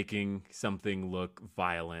for making something look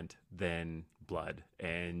violent than blood.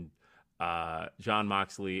 And Jon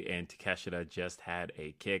Moxley and Takeshita just had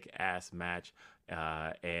a kick-ass match,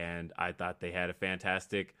 and I thought they had a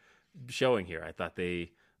fantastic showing here. I thought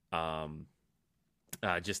they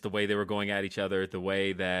just the way they were going at each other, the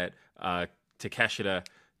way that Takeshita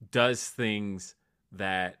does things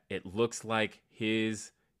that it looks like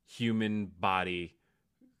his human body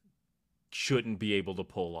shouldn't be able to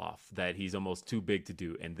pull off, that he's almost too big to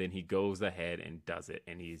do, and then he goes ahead and does it,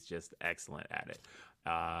 and he's just excellent at it.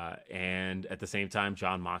 And at the same time,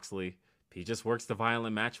 Jon Moxley, he just works the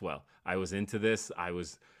violent match well. I was into this.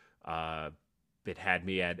 It had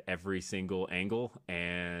me at every single angle,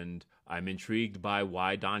 and I'm intrigued by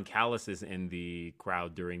why Don Callis is in the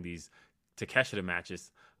crowd during these Takeshita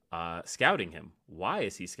matches, scouting him. Why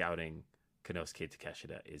is he scouting Konosuke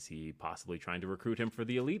Takeshita? Is he possibly trying to recruit him for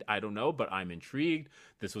the Elite? I don't know, but I'm intrigued.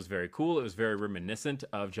 This was very cool. It was very reminiscent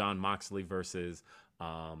of Jon Moxley versus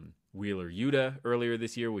Wheeler Yuta earlier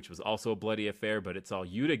this year, which was also a bloody affair, but it's all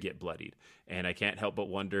Yuta get bloodied. And I can't help but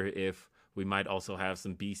wonder if we might also have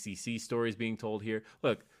some BCC stories being told here.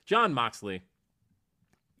 Look, Jon Moxley,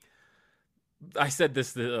 I said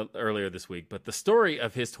this earlier this week, but the story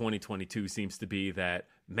of his 2022 seems to be that,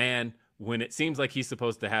 man, when it seems like he's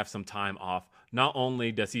supposed to have some time off, not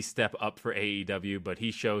only does he step up for AEW, but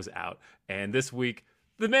he shows out. And this week,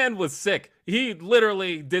 the man was sick. He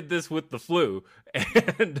literally did this with the flu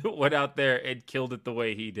and went out there and killed it the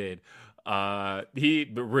way he did.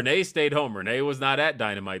 Renee stayed home. Renee was not at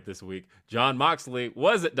Dynamite this week. Jon Moxley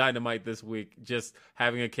was at Dynamite this week, just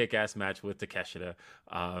having a kick-ass match with Takeshita.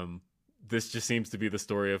 This just seems to be the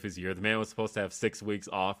story of his year. The man was supposed to have 6 weeks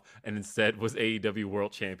off and instead was AEW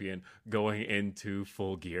World Champion going into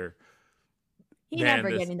Full Gear. He's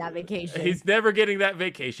never getting that vacation. He's never getting that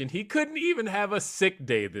vacation. He couldn't even have a sick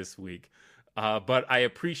day this week. But I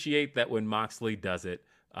appreciate that when Moxley does it,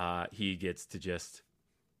 he gets to just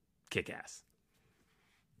kick ass.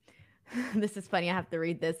 This is funny. I have to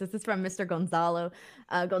read this. This is from Mr. Gonzalez,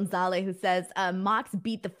 who says, Mox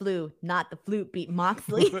beat the flu, not the flute beat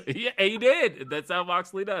Moxley. Yeah, he did. That's how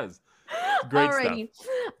Moxley does. Great Alrighty. stuff.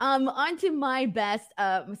 On to my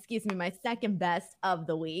my second best of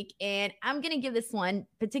the week. And I'm going to give this one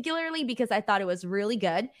particularly because I thought it was really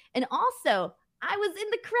good. And also, I was in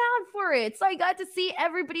the crowd for it. So I got to see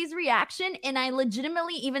everybody's reaction. And I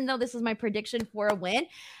legitimately, even though this was my prediction for a win,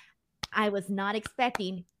 I was not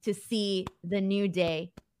expecting to see the New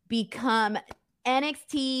Day become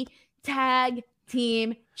NXT Tag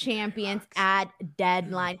Team Champions at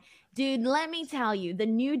Deadline. Dude, let me tell you, the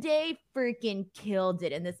New Day freaking killed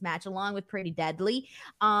it in this match, along with Pretty Deadly.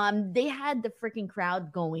 They had the freaking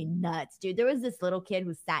crowd going nuts, dude. There was this little kid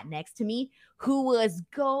who sat next to me who was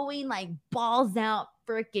going like balls out,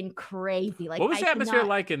 freaking crazy. Like, what was the atmosphere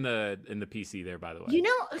like in the PC there, by the way? You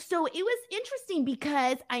know, so it was interesting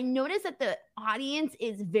because I noticed that the audience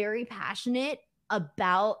is very passionate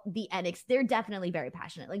about the NXT. They're definitely very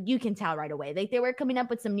passionate. Like, you can tell right away. Like, they were coming up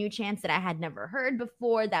with some new chants that I had never heard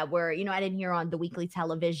before that were, I didn't hear on the weekly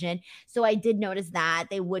television. So I did notice that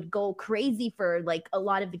they would go crazy for like a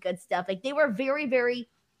lot of the good stuff. Like, they were very, very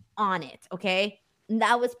on it. Okay. And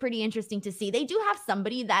that was pretty interesting to see. They do have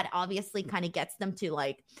somebody that obviously kind of gets them to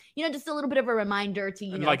like, just a little bit of a reminder to,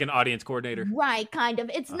 like an audience coordinator. Right. Kind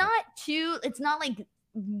of. It's not like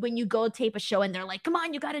when you go tape a show and they're like, come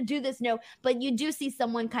on, you got to do this. No, but you do see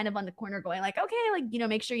someone kind of on the corner going like, okay, like,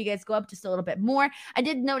 make sure you guys go up just a little bit more. I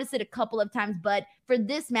did notice it a couple of times, but for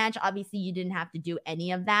this match, obviously you didn't have to do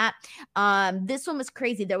any of that. This one was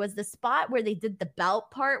crazy. There was the spot where they did the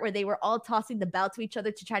belt part where they were all tossing the belt to each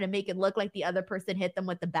other to try to make it look like the other person hit them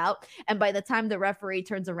with the belt. And by the time the referee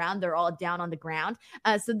turns around, they're all down on the ground.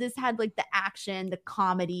 So this had like the action, the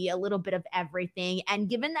comedy, a little bit of everything. And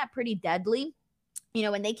given that Pretty Deadly,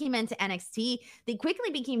 when they came into NXT, they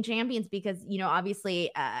quickly became champions because, obviously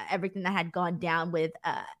everything that had gone down with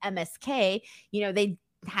MSK, they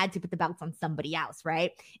had to put the belts on somebody else,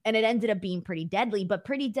 right? And it ended up being Pretty Deadly, but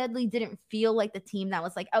Pretty Deadly didn't feel like the team that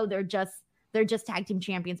was like, oh, they're just tag team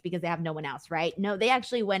champions because they have no one else, right? No, they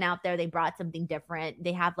actually went out there. They brought something different.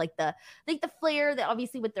 They have like the flair that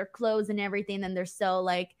obviously with their clothes and everything, and they're so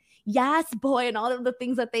like, yes, boy, and all of the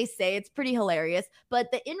things that they say. It's pretty hilarious.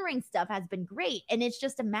 But the in-ring stuff has been great. And it's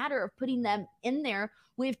just a matter of putting them in there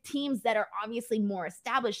with teams that are obviously more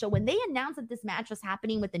established. So when they announced that this match was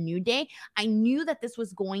happening with the New Day, I knew that this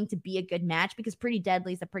was going to be a good match because Pretty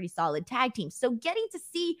Deadly is a pretty solid tag team. So getting to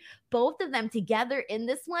see both of them together in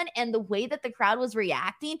this one and the way that the crowd was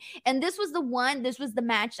reacting, and this was the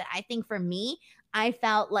match that I think for me, I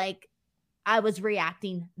felt like I was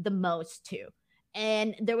reacting the most to.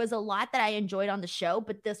 And there was a lot that I enjoyed on the show,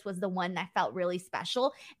 but this was the one that felt really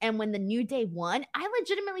special. And when the New Day won, I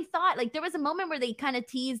legitimately thought, like, there was a moment where they kind of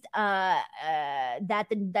teased that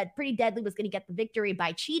Pretty Deadly was going to get the victory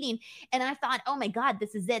by cheating, and I thought, oh my god,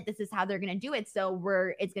 this is it. This is how they're going to do it. So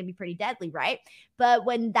it's going to be Pretty Deadly, right? But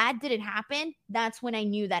when that didn't happen, that's when I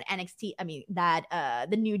knew that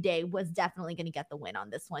the New Day was definitely going to get the win on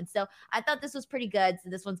this one. So I thought this was pretty good. So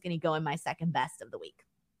this one's going to go in my second best of the week.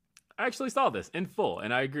 I actually saw this in full,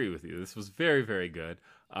 and I agree with you. This was very, very good.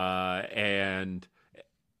 And,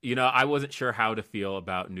 I wasn't sure how to feel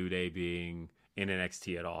about New Day being in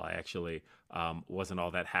NXT at all. I actually wasn't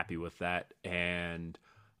all that happy with that. And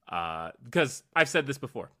because I've said this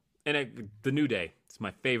before, the New Day is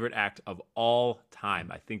my favorite act of all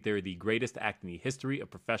time. I think they're the greatest act in the history of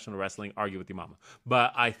professional wrestling. Argue with your mama.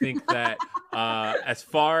 But I think that as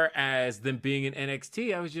far as them being in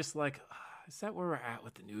NXT, I was just like, is that where we're at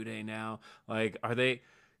with the New Day now? Like, are they?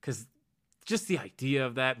 Because just the idea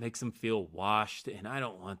of that makes them feel washed, and I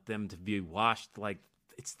don't want them to be washed. Like,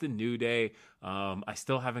 it's the New Day. I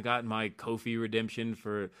still haven't gotten my Kofi redemption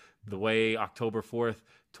for the way October 4th,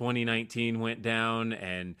 2019 went down,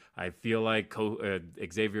 and I feel like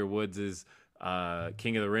Xavier Woods'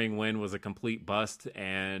 King of the Ring win was a complete bust,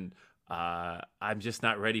 and I'm just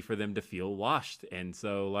not ready for them to feel washed. And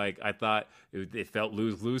so, like, I thought it felt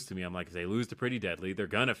lose-lose to me. I'm like, if they lose to Pretty Deadly, they're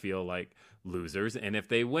going to feel like losers. And if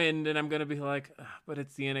they win, then I'm going to be like, but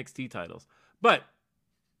it's the NXT titles. But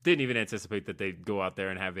didn't even anticipate that they'd go out there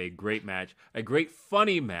and have a great match, a great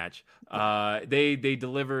funny match. They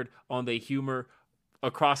delivered on the humor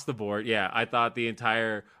across the board. Yeah, I thought the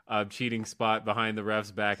entire cheating spot behind the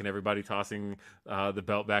ref's back and everybody tossing the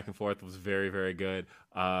belt back and forth was very, very good.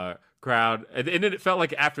 Crowd. And then it felt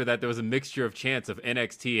like after that there was a mixture of chants of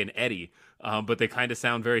NXT and Eddie, but they kind of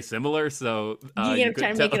sound very similar. So you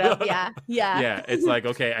trying to make it up. Yeah. Yeah, it's like,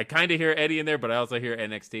 okay, I kind of hear Eddie in there, but I also hear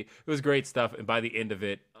NXT. It was great stuff. And by the end of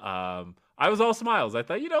it, I was all smiles. I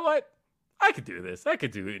thought, you know what? I could do this. I could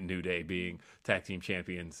do it. New Day being tag team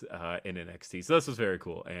champions in NXT. So this was very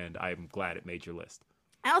cool, and I'm glad it made your list.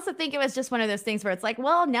 I also think it was just one of those things where it's like,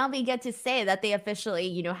 well, now they get to say that they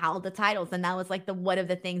officially, held the titles. And that was like one of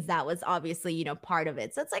the things that was obviously, part of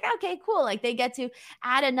it. So it's like, okay, cool. Like they get to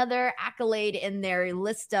add another accolade in their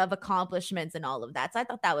list of accomplishments and all of that. So I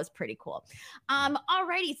thought that was pretty cool.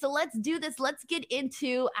 Alrighty. So let's do this. Let's get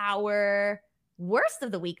into our worst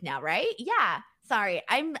of the week now, right? Yeah. Sorry,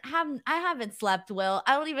 I haven't slept, Will.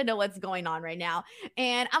 I don't even know what's going on right now.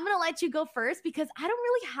 And I'm going to let you go first because I don't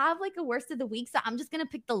really have like a worst of the week. So I'm just going to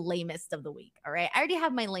pick the lamest of the week. All right. I already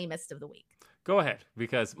have my lamest of the week. Go ahead,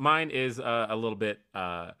 because mine is a little bit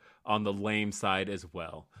on the lame side as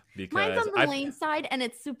well. Because mine's on the lame side, and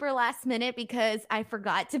it's super last minute because I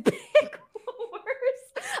forgot to pick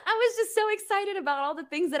worst. I was just so excited about all the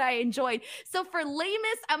things that I enjoyed. So for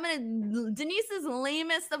lamest, Denise's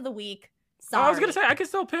lamest of the week. Sorry. I was gonna say I can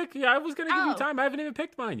still pick. Yeah, I was gonna give you time. I haven't even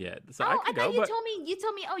picked mine yet, so I can go. You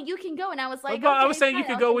told me. Oh, you can go, and I was like, well, okay, I was saying you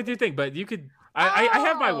could go with your thing, but you could. I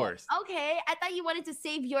have my worst. Okay, I thought you wanted to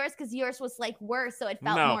save yours because yours was like worse, so it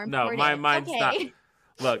felt more important. No, mine's not.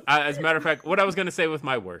 Look, as a matter of fact, what I was gonna say with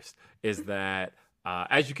my worst is that.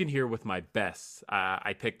 As you can hear with my bests,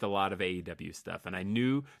 I picked a lot of AEW stuff, and I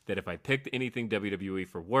knew that if I picked anything WWE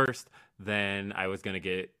for worst, then I was going to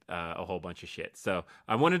get a whole bunch of shit. So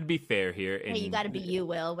I wanted to be fair here. Hey, you got to be you,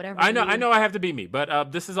 Will. Whatever. I know I have to be me,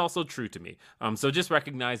 but this is also true to me. So just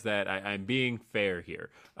recognize that I'm being fair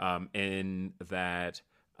here, in that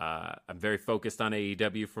I'm very focused on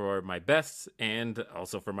AEW for my bests and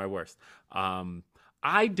also for my worst.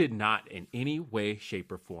 I did not in any way,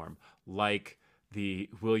 shape, or form like the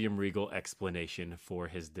William Regal explanation for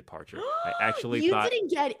his departure. I actually thought... You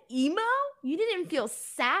didn't get emo? You didn't feel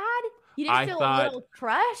sad? You didn't feel a little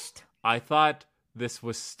crushed? I thought this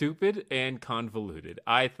was stupid and convoluted.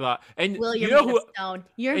 I thought... And Will, you're made of stone.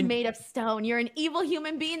 You're made of stone. You're an evil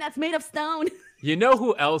human being that's made of stone. You know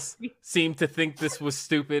who else seemed to think this was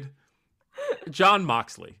stupid? Jon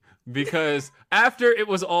Moxley. Because after it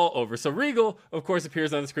was all over, so Regal, of course,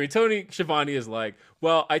 appears on the screen. Tony Schiavone is like,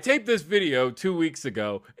 well, I taped this video 2 weeks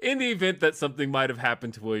ago in the event that something might have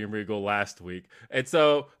happened to William Regal last week. And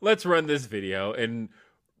so let's run this video. And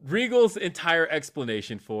Regal's entire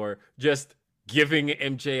explanation for just giving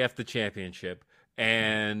MJF the championship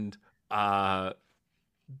and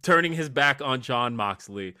turning his back on Jon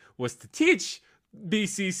Moxley was to teach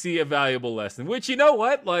BCC a valuable lesson, which, you know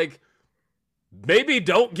what, like, maybe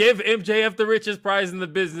don't give MJF the richest prize in the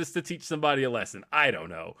business to teach somebody a lesson. I don't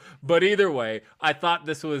know. But either way, I thought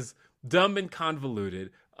this was dumb and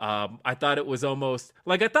convoluted. I thought it was almost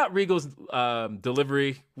like I thought Regal's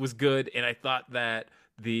delivery was good, and I thought that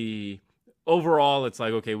the overall it's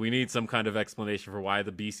like, okay, we need some kind of explanation for why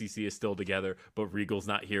the BCC is still together, but Regal's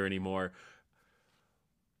not here anymore.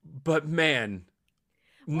 But man,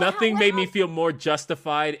 nothing made me feel more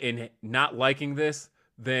justified in not liking this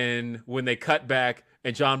than when they cut back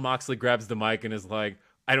and Jon Moxley grabs the mic and is like,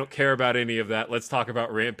 I don't care about any of that. Let's talk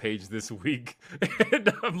about Rampage this week.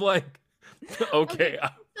 And I'm like, okay.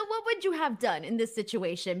 So what would you have done in this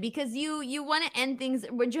situation? Because you want to end things.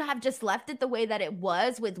 Would you have just left it the way that it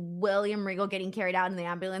was with William Regal getting carried out in the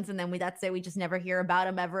ambulance, and then that's it? We just never hear about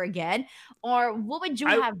him ever again? Or what would you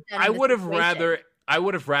have done? I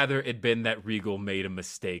would have rather it been that Regal made a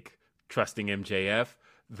mistake trusting MJF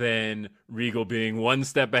than Regal being one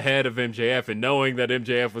step ahead of MJF and knowing that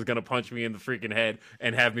MJF was going to punch me in the freaking head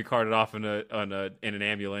and have me carted off in an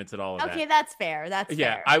ambulance and all of that. Okay, that's fair. That's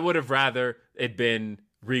fair. I would have rather it been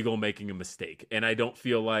Regal making a mistake. And I don't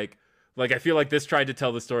feel like I feel like this tried to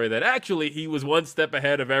tell the story that actually he was one step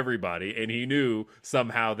ahead of everybody and he knew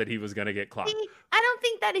somehow that he was going to get clocked. I don't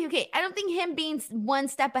think that, okay, I don't think him being one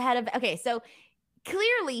step ahead of, okay, so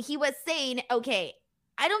clearly he was saying, okay,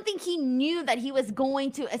 I don't think he knew that he was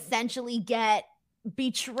going to essentially get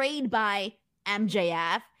betrayed by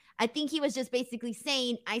MJF. I think he was just basically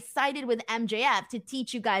saying, I sided with MJF to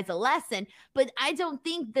teach you guys a lesson, but I don't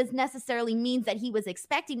think this necessarily means that he was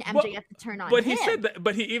expecting MJF to turn on him. He said that,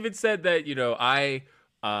 but he even said that,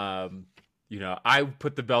 I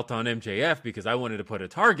put the belt on MJF because I wanted to put a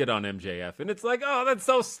target on MJF. And it's like, oh, that's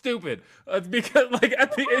so stupid. Because like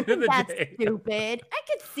at the end of the day. That's stupid. I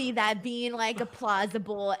could see that being like a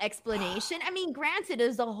plausible explanation. I mean, granted,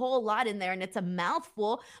 there's a whole lot in there and it's a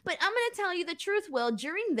mouthful, but I'm going to tell you the truth, Will.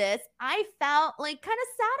 During this, I felt like kind of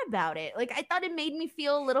sad about it. Like I thought it made me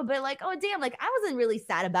feel a little bit like, oh, damn, like I wasn't really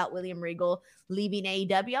sad about William Regal leaving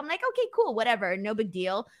AEW. I'm like, okay, cool, whatever. No big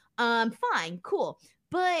deal. Fine, cool.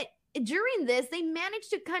 But during this, they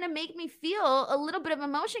managed to kind of make me feel a little bit of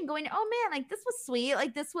emotion going, oh man, like this was sweet.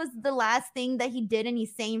 Like this was the last thing that he did. And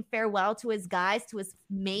he's saying farewell to his guys, to his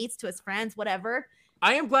mates, to his friends, whatever.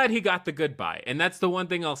 I am glad he got the goodbye. And that's the one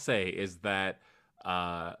thing I'll say is that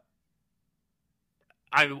I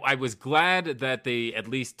was glad that they at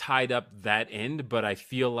least tied up that end, but I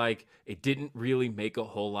feel like it didn't really make a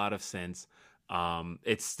whole lot of sense.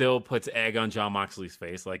 It still puts egg on Jon Moxley's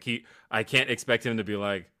face. Like I can't expect him to be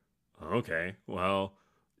like, okay, well,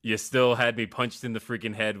 you still had me punched in the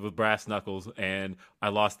freaking head with brass knuckles, and I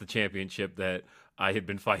lost the championship that I had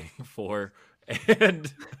been fighting for.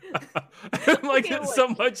 And like, okay, so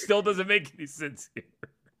much still doesn't make any sense here.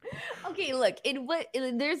 Okay, look,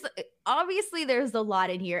 there's a lot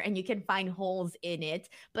in here, and you can find holes in it.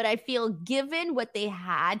 But I feel given what they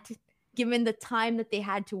had, given the time that they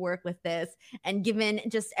had to work with this, and given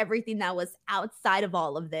just everything that was outside of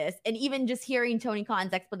all of this, and even just hearing Tony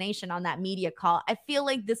Khan's explanation on that media call, I feel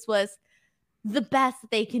like this was the best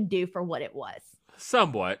they can do for what it was.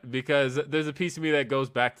 Somewhat, because there's a piece of me that goes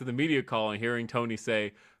back to the media call and hearing Tony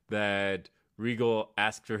say that Regal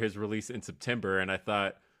asked for his release in September, and I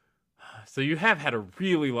thought, so you have had a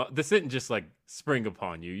really long, this didn't just like spring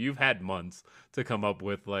upon you. You've had months to come up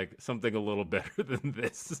with like something a little better than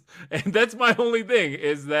this. And that's my only thing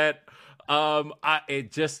is that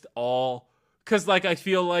it just all, because like I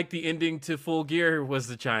feel like the ending to Full Gear was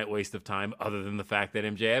a giant waste of time other than the fact that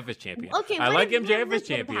MJF is champion. Okay, I like MJF as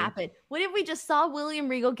champion. What if we just saw William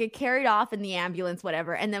Regal get carried off in the ambulance,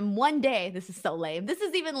 whatever, and then one day, this is so lame. This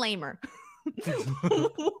is even lamer.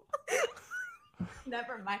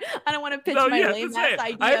 Never mind. I don't want to pitch my lame ass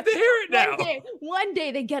idea. I have to hear it now. One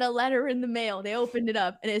day they get a letter in the mail. They opened it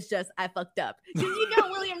up and it's just, I fucked up. Because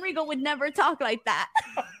William Regal would never talk like that.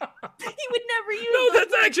 He would never use No,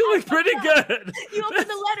 that's actually pretty good. You open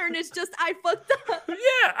the letter and it's just, I fucked up.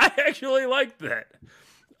 Yeah, I actually like that.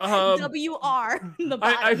 WR.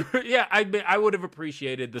 I would have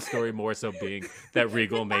appreciated the story more so being that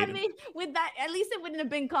Regal made it. With that, at least it wouldn't have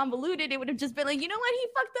been convoluted. It would have just been like, you know what? He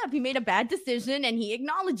fucked up. He made a bad decision and he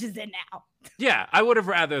acknowledges it now. Yeah, I would have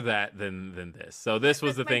rather that than this. So this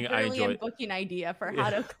was the thing I enjoyed. Booking idea for how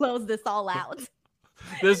to close this all out.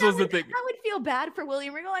 This was the thing. I would feel bad for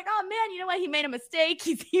William Regal. Like, oh man, you know what? He made a mistake.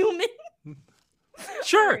 He's human.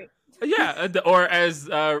 Sure. Right. Yeah, or as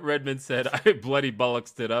Redmond said, I bloody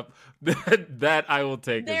bollocks it up. That I will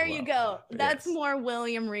take. There you go. That's more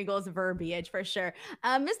William Regal's verbiage for sure.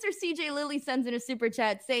 Mr. CJ Lilly sends in a super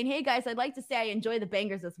chat saying, "Hey guys, I'd like to say I enjoy the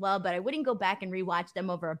bangers as well, but I wouldn't go back and rewatch them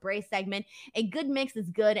over a Bray segment. A good mix is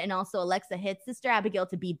good, and also Alexa hits Sister Abigail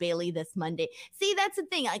to beat Bayley this Monday. See, that's the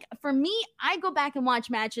thing. Like for me, I go back and watch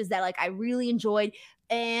matches that like I really enjoyed."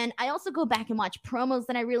 And I also go back and watch promos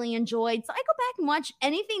that I really enjoyed. So I go back and watch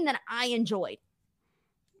anything that I enjoyed.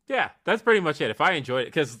 Yeah, that's pretty much it. If I enjoyed it,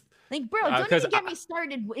 because like, bro, don't even get me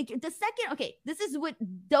started. The second, okay, this is what,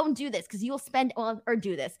 don't do this because you'll spend, or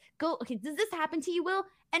do this. Go, okay, does this happen to you, Will?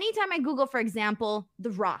 Anytime I Google, for example,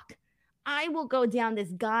 The Rock, I will go down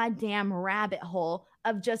this goddamn rabbit hole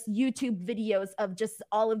of just YouTube videos of just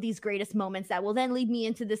all of these greatest moments that will then lead me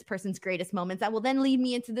into this person's greatest moments, that will then lead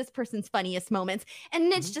me into this person's funniest moments.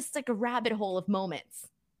 And it's just like a rabbit hole of moments.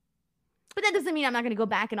 But that doesn't mean I'm not going to go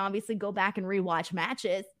back and obviously go back and rewatch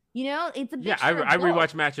matches. You know, it's a big I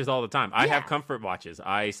rewatch matches all the time. I have comfort watches.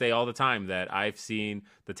 I say all the time that I've seen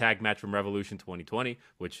the tag match from Revolution 2020,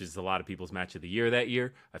 which is a lot of people's match of the year that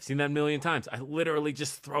year. I've seen that a million times. I literally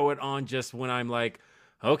just throw it on just when I'm like,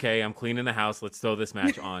 okay, I'm cleaning the house. Let's throw this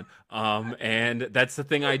match on. And that's the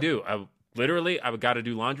thing I do. I've got to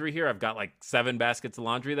do laundry here. I've got like 7 baskets of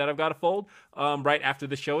laundry that I've got to fold right after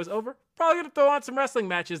the show is over. Probably going to throw on some wrestling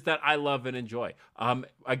matches that I love and enjoy.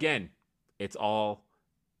 Again, it's all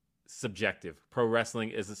subjective. Pro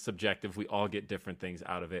wrestling is subjective. We all get different things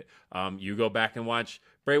out of it. You go back and watch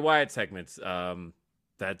Bray Wyatt segments.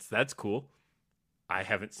 That's cool. I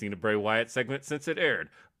haven't seen a Bray Wyatt segment since it aired.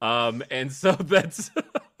 And so that's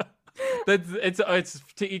it's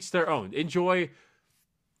to each their own. Enjoy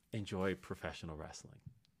professional wrestling.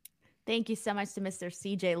 Thank you so much to Mr.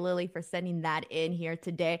 CJ Lilly for sending that in here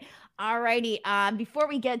today. Alrighty, before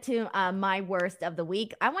we get to my worst of the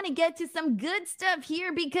week, I want to get to some good stuff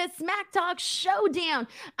here because Smack Talk Showdown.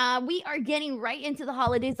 We are getting right into the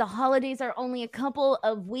holidays. The holidays are only a couple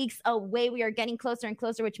of weeks away. We are getting closer and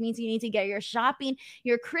closer, which means you need to get your shopping,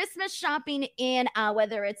 your Christmas shopping in,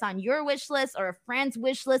 whether it's on your wish list or a friend's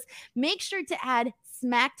wish list. Make sure to add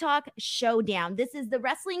Smack Talk Showdown. This is the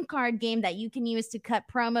wrestling card game that you can use to cut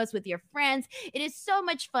promos with your friends. It is so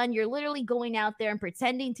much fun. You're literally going out there and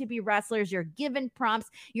pretending to be wrestlers. You're given prompts.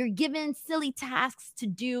 You're given silly tasks to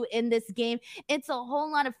do in this game. It's a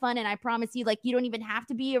whole lot of fun, and I promise you, like, you don't even have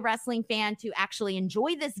to be a wrestling fan to actually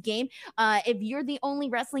enjoy this game. If you're the only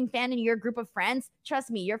wrestling fan in your group of friends, trust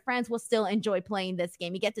me, your friends will still enjoy playing this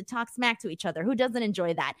game. You get to talk smack to each other. Who doesn't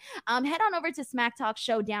enjoy that? Head on over to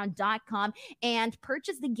smacktalkshowdown.com and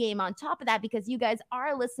purchase the game. On top of that, because you guys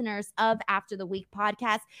are listeners of After the Week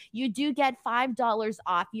podcast, you do get $5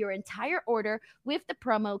 off your entire order with the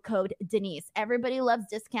promo code Denise. Everybody loves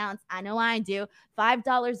discounts. I know I do.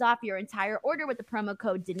 $5 off your entire order with the promo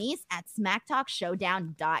code Denise at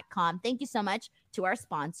smacktalkshowdown.com. Thank you so much to our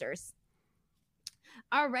sponsors.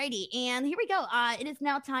 Alrighty, and here we go. It is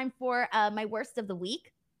now time for my worst of the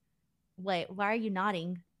week. Wait, why are you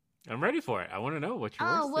nodding? I'm ready for it. I want to know what your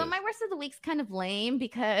worst is. My worst of the week's kind of lame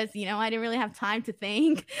because, I didn't really have time to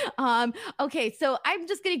think. Okay, so I'm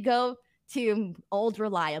just going to go to old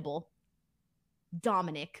reliable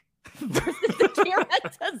Dominic versus Akira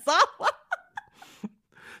Tozawa.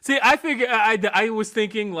 See, I figured I was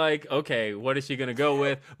thinking like, okay, what is she gonna go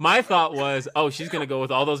with? My thought was, oh, she's gonna go with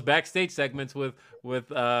all those backstage segments with.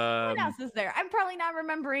 What else is there? I'm probably not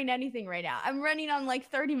remembering anything right now. I'm running on like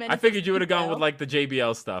 30 minutes. I figured you would have gone with like the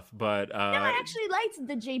JBL stuff, but no, I actually liked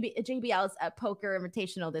the JBL's Poker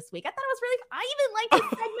Invitational this week. I thought it was really. I even liked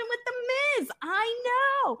the segment with the Miz. I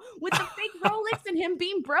know, with the fake Rolex and him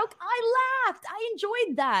being broke. I laughed. I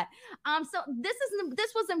enjoyed that. So this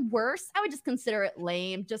wasn't worse. I would just consider it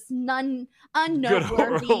lame. Just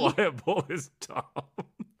unnoteworthy. Good old reliable is Tom.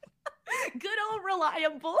 Good old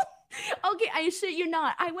reliable. Okay, I shit you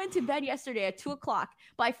not. I went to bed yesterday at 2:00.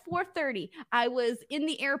 By 4:30, I was in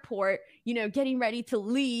the airport, getting ready to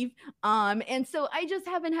leave. And so I just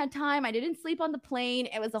haven't had time. I didn't sleep on the plane.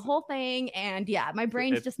 It was a whole thing. And yeah, my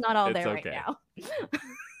brain's just not all there right now.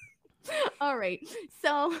 All right.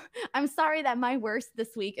 So I'm sorry that my worst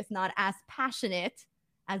this week is not as passionate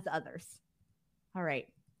as others. All right.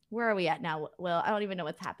 Where are we at now? Well, I don't even know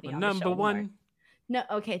what's happening. Number one. Anymore. No.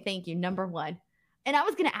 Okay. Thank you. Number one. And I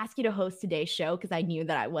was going to ask you to host today's show because I knew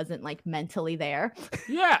that I wasn't like mentally there.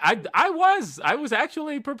 Yeah, I was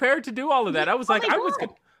actually prepared to do all of that. I was like, I was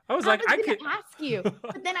going to ask you,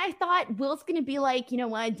 but then I thought Will's going to be like, you know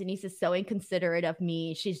what? Denise is so inconsiderate of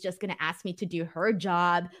me. She's just going to ask me to do her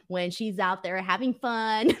job when she's out there having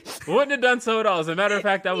fun. Wouldn't have done so at all. As a matter of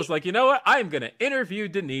fact, I was like, you know what? I'm going to interview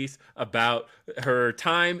Denise about her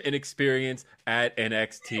time and experience at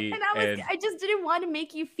NXT. And I just didn't want to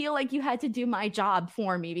make you feel like you had to do my job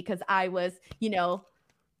for me because I was,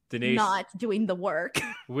 Denise, not doing the work.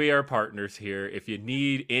 We are partners here. If you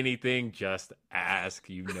need anything, just ask.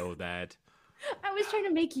 You know that. I was trying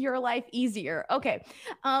to make your life easier. Okay,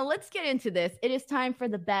 let's get into this. It is time for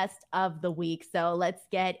the best of the week. So let's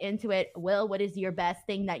get into it. Will, what is your best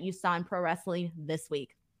thing that you saw in pro wrestling this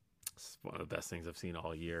week? It's one of the best things I've seen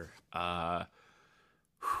all year.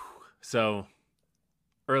 So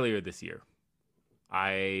earlier this year,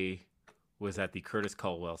 I was at the Curtis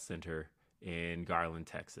Culwell Center in Garland,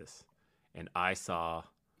 Texas, and I saw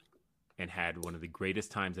and had one of the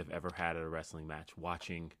greatest times I've ever had at a wrestling match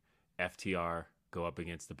watching FTR go up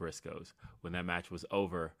against the Briscoes. When that match was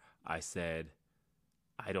over, I said,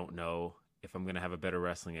 I don't know if I'm going to have a better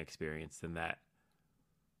wrestling experience than that.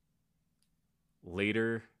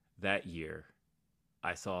 Later that year,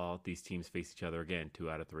 I saw these teams face each other again, 2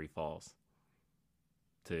 out of 3 falls.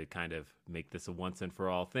 To kind of make this a once and for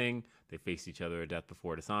all thing, they faced each other at Death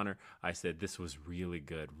Before Dishonor. I said this was really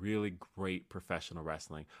good, really great professional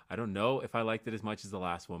wrestling. I don't know if I liked it as much as the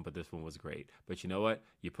last one, but this one was great. But you know what?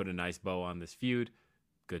 You put a nice bow on this feud,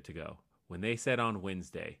 good to go. When they said on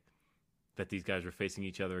Wednesday that these guys were facing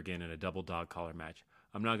each other again in a double dog collar match,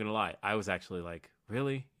 I'm not going to lie. I was actually like,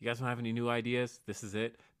 really? You guys don't have any new ideas? This is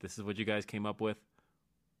it? This is what you guys came up with?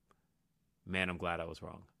 Man, I'm glad I was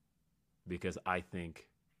wrong. Because I think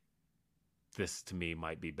this to me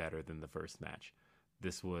might be better than the first match.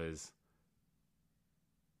 This was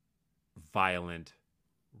violent,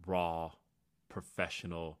 raw,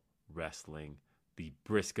 professional wrestling. The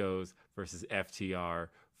Briscoes versus FTR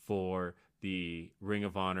for the Ring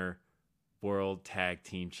of Honor World Tag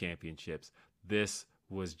Team Championships. This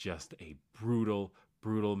was just a brutal,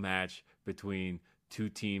 brutal match between two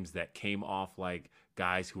teams that came off like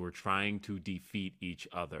guys who were trying to defeat each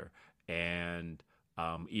other. And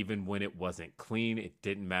even when it wasn't clean, it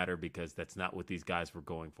didn't matter because that's not what these guys were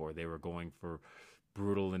going for. They were going for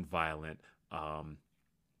brutal and violent.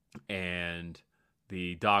 And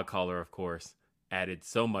the dog collar, of course, added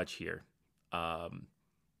so much here.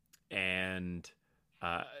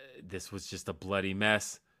 This was just a bloody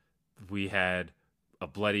mess. We had a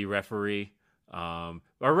bloody referee. Our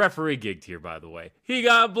referee gigged here, by the way. He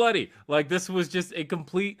got bloody. Like, this was just a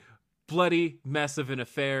complete bloody mess of an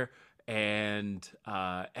affair. And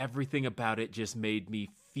everything about it just made me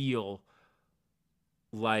feel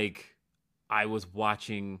like I was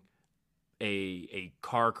watching a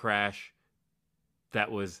car crash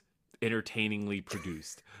that was entertainingly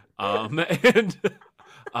produced. It's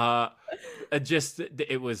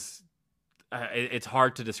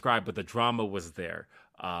hard to describe, but the drama was there.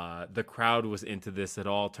 The crowd was into this at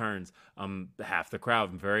all turns. Half the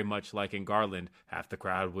crowd, very much like in Garland, half the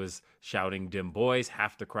crowd was shouting "Dim Boys,"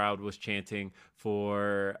 half the crowd was chanting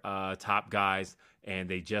for top guys, and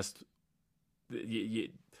they just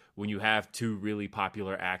when you have two really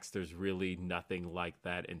popular acts, there's really nothing like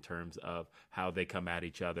that in terms of how they come at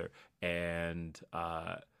each other. And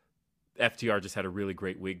FTR just had a really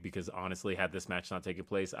great week because honestly, had this match not taken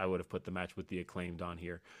place, I would have put the match with the Acclaimed on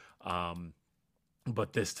here.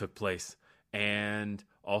 But this took place. And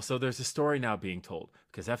also there's a story now being told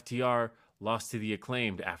because FTR lost to the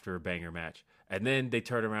Acclaimed after a banger match. And then they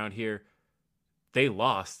turn around here. They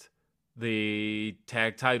lost the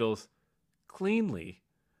tag titles cleanly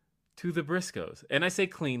to the Briscoes. And I say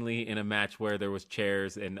cleanly in a match where there was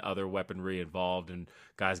chairs and other weaponry involved and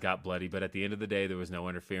guys got bloody. But at the end of the day, there was no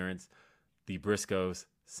interference. The Briscoes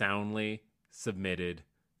soundly submitted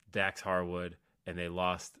Dax Harwood and they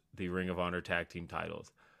lost the Ring of Honor tag team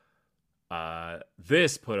titles.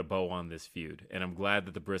 This put a bow on this feud, and I'm glad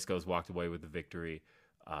that the Briscoes walked away with the victory.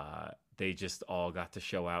 They just all got to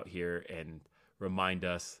show out here and remind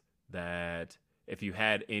us that if you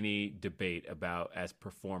had any debate about, as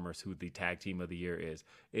performers, who the tag team of the year is,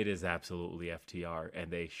 it is absolutely FTR,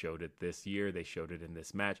 and they showed it this year. They showed it in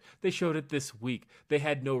this match. They showed it this week. They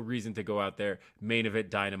had no reason to go out there, main event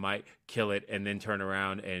Dynamite, kill it, and then turn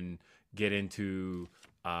around and get into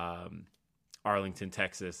Arlington,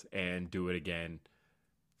 Texas, and do it again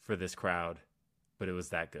for this crowd. But it was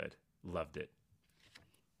that good. Loved it.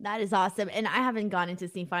 That is awesome. And I haven't gone into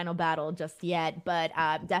see Final Battle just yet, but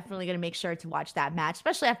definitely going to make sure to watch that match,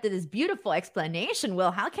 especially after this beautiful explanation.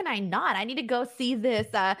 Will, how can I not? I need to go see this,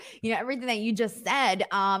 everything that you just said.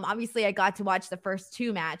 Obviously, I got to watch the first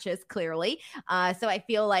 2 matches, clearly. So I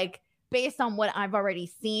feel like based on what I've already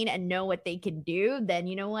seen and know what they can do, then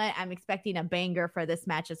you know what? I'm expecting a banger for this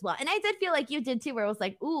match as well. And I did feel like you did too, where it was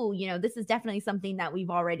like, ooh, this is definitely something that we've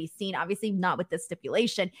already seen. Obviously not with this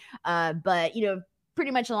stipulation, but pretty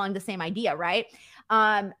much along the same idea, right?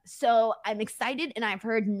 So I'm excited, and I've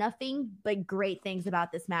heard nothing but great things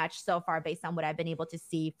about this match so far based on what I've been able to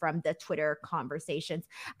see from the Twitter conversations.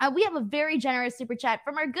 We have a very generous super chat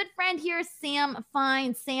from our good friend here, Sam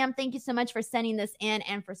Fine. Sam, thank you so much for sending this in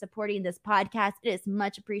and for supporting this podcast. It is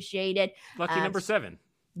much appreciated. Lucky number 7.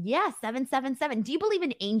 Yeah, 777. Do you believe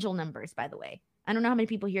in angel numbers, by the way? I don't know how many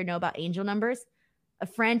people here know about angel numbers. A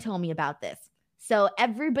friend told me about this. So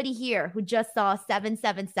everybody here who just saw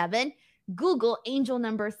 777, Google angel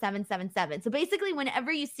number 777. So basically,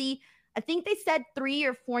 whenever you see, I think they said 3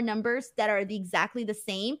 or 4 numbers that are exactly the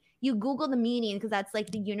same, you Google the meaning, because that's like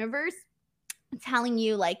the universe telling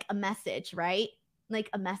you like a message, right? Like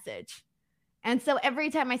a message. And so every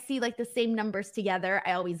time I see like the same numbers together,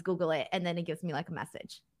 I always Google it, and then it gives me like a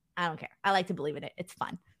message. I don't care. I like to believe in it. It's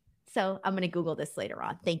fun. So I'm going to Google this later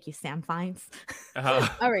on. Thank you, Sam Fines.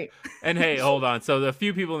 All right. And hey, hold on. So the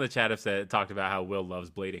few people in the chat have talked about how Will loves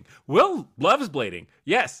blading. Will loves blading.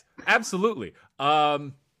 Yes, absolutely.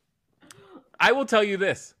 I will tell you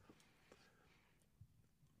this.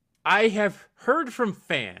 I have heard from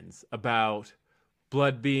fans about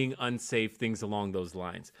blood being unsafe, things along those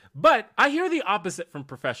lines. But I hear the opposite from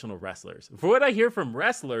professional wrestlers. For what I hear from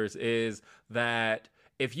wrestlers is that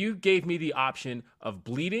if you gave me the option of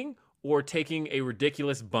bleeding or taking a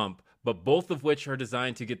ridiculous bump, but both of which are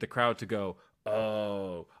designed to get the crowd to go,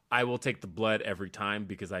 oh, I will take the blood every time,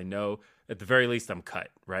 because I know at the very least I'm cut,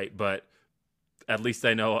 right? But at least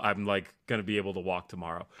I know I'm like going to be able to walk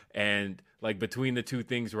tomorrow. And like between the two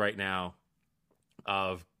things right now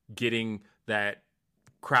of getting that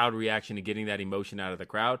crowd reaction and getting that emotion out of the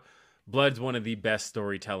crowd, blood's one of the best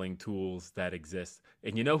storytelling tools that exists.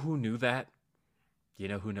 And you know who knew that? You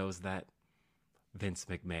know who knows that? Vince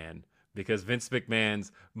McMahon. Because Vince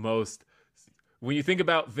McMahon's when you think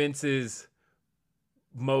about Vince's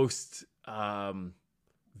most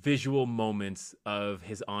visual moments of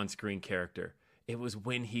his on-screen character, it was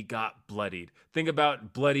when he got bloodied. Think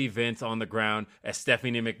about bloody Vince on the ground as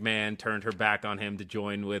Stephanie McMahon turned her back on him to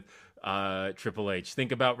join with Triple H.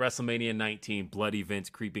 Think about WrestleMania 19, bloody Vince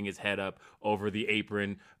creeping his head up over the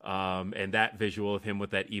apron, and that visual of him with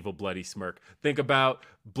that evil bloody smirk. Think about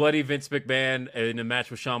bloody Vince McMahon in a match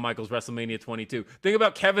with Shawn Michaels, WrestleMania 22. Think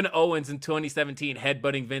about Kevin Owens in 2017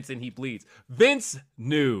 headbutting Vince and he bleeds. Vince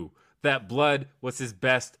knew that blood was his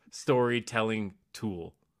best storytelling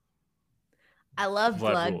tool. I love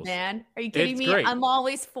blood, man. Are you kidding me? Great. I'm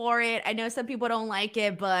always for it. I know some people don't like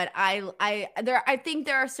it, but I think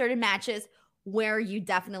there are certain matches where you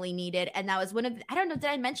definitely need it. And that was one of I don't know, did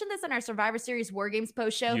I mention this on our Survivor Series War Games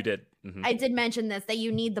post show? You did. Mm-hmm. I did mention this, that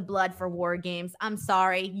you need the blood for War Games. I'm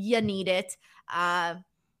sorry, you need it.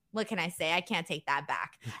 What can I say? I can't take that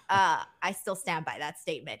back. I still stand by that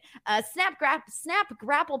statement. Snap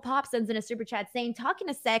Grapple Pop sends in a super chat saying, taking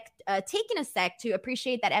a sec to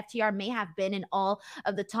appreciate that FTR may have been in all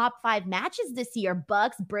of the top 5 matches this year.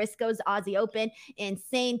 Bucks, Briscoes, Aussie Open,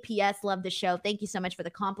 insane. PS, love the show. Thank you so much for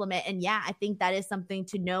the compliment. And yeah, I think that is something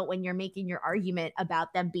to note when you're making your argument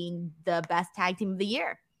about them being the best tag team of the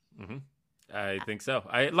year. Mm-hmm. I think so.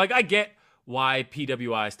 I get why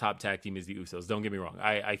PWI's top tag team is the Usos. Don't get me wrong.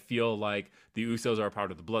 I feel like the Usos are a part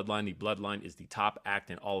of the Bloodline. The Bloodline is the top act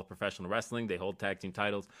in all of professional wrestling. They hold tag team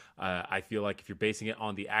titles. I feel like if you're basing it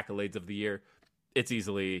on the accolades of the year, it's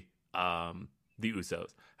easily the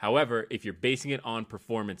Usos. However, if you're basing it on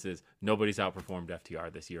performances, nobody's outperformed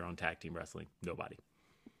FTR this year on tag team wrestling. Nobody.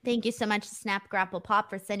 Thank you so much, Snap Grapple Pop,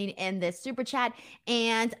 for sending in this super chat.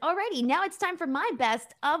 And alrighty, now it's time for my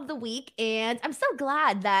best of the week. And I'm so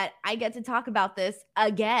glad that I get to talk about this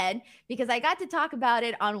again, because I got to talk about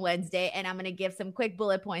it on Wednesday, and I'm going to give some quick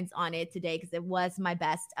bullet points on it today, because it was my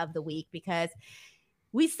best of the week, because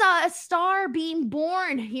we saw a star being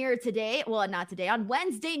born here today. Well, not today, on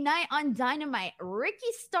Wednesday night on Dynamite.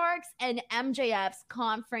 Ricky Starks and MJF's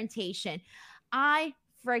confrontation. I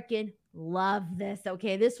freaking love this.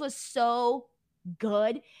 Okay, this was so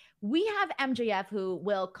good. We have MJF, who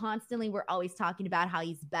will constantly, we're always talking about how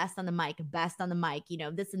he's best on the mic, you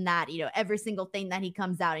know, this and that, you know, every single thing that he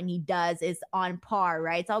comes out and he does is on par,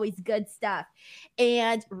 right? It's always good stuff.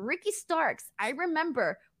 And Ricky Starks, I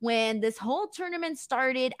remember when this whole tournament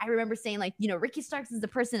started, I remember saying, like, you know, Ricky Starks is the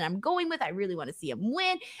person I'm going with. I really want to see him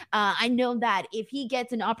win. I know that if he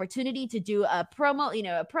gets an opportunity to do a promo, you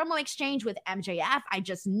know, a promo exchange with MJF, I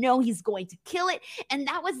just know he's going to kill it. And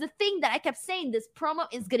that was the thing that I kept saying, this promo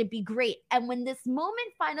is going to be great. And when this moment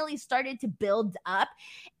finally started to build up,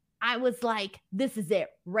 I was like, this is it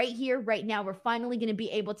right here, right now. We're finally going to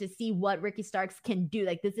be able to see what Ricky Starks can do.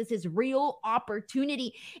 Like, this is his real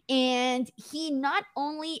opportunity. And he not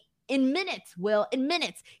only in minutes, Will, in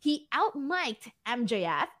minutes, he outmiked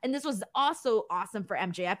MJF. And this was also awesome for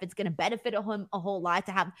MJF. It's going to benefit him a whole lot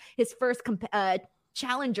to have his first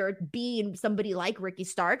challenger being somebody like Ricky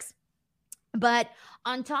Starks. But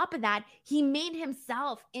on top of that, he made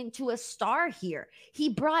himself into a star here. He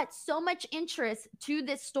brought so much interest to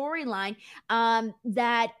this storyline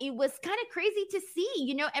that it was kind of crazy to see,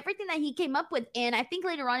 you know, everything that he came up with. And I think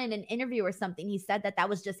later on in an interview or something, he said that that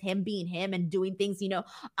was just him being him and doing things, you know,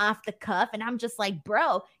 off the cuff. And I'm just like,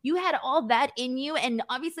 bro, you had all that in you. And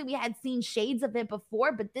obviously we had seen shades of it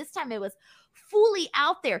before, but this time it was fully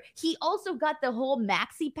out there. He also got the whole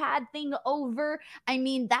maxi pad thing over. I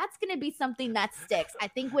mean, that's going to be something that sticks. I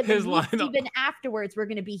think with his line even afterwards, we're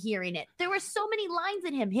going to be hearing it. There were so many lines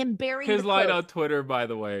in him burying his line on Twitter, by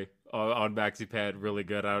the way, on maxi pad, really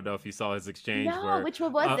good. I don't know if you saw his exchange. No, which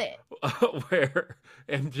one was it?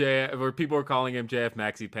 Where people were calling MJF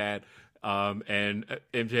maxi pad, and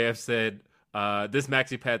MJF said, this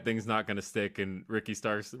maxi pad thing's not going to stick. And Ricky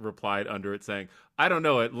Starks replied under it saying, I don't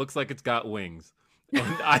know. It looks like it's got wings. And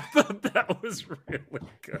I thought that was really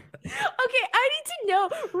good. Okay, I need to know.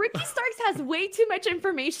 Ricky Starks has way too much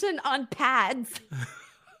information on pads.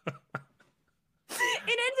 It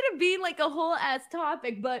ended up being like a whole ass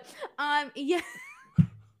topic, but yeah.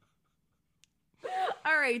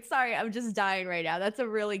 All right, sorry, I'm just dying right now. That's a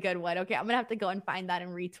really good one. Okay, I'm gonna have to go and find that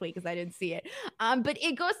and retweet because I didn't see it. But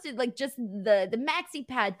it goes to like just the maxi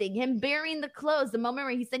pad thing, him burying the clothes, the moment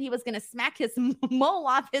where he said he was gonna smack his mole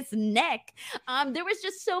off his neck. There was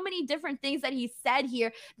just so many different things that he said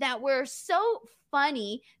here that were so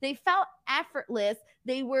funny. They felt effortless.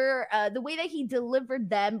 They were the way that he delivered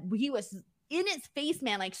them. He was in his face,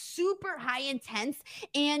 man, like super high intense.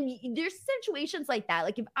 And there's situations like that.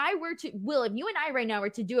 Like if I were to, Will, if you and I right now were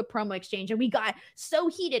to do a promo exchange and we got so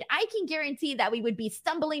heated, I can guarantee that we would be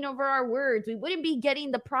stumbling over our words. We wouldn't be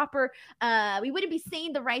getting the proper, we wouldn't be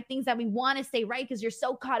saying the right things that we want to say, right? Because you're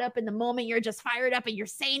so caught up in the moment. You're just fired up and you're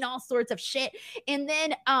saying all sorts of shit. And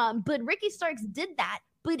then, but Ricky Starks did that,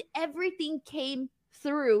 but everything came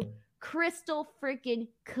through crystal freaking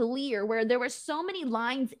clear, where there were so many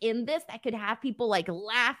lines in this that could have people like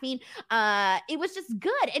laughing. It was just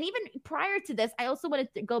good. And even prior to this, I also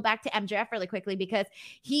wanted to go back to MJF really quickly because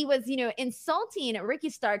he was, you know, insulting Ricky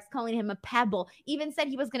Starks, calling him a pebble, even said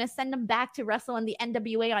he was going to send him back to wrestle on the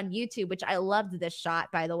NWA on YouTube, which I loved this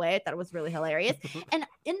shot, by the way. I thought it was really hilarious. And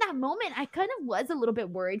in that moment, I kind of was a little bit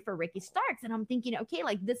worried for Ricky Starks. And I'm thinking, okay,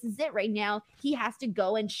 like this is it right now. He has to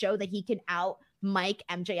go and show that he can out Mike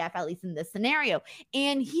MJF, at least in this scenario.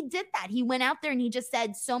 And he did that. He went out there and he just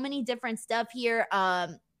said so many different stuff here.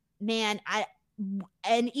 And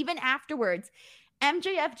even afterwards,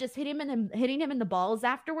 MJF just hitting him in the balls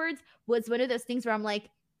afterwards was one of those things where I'm like,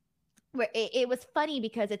 where it was funny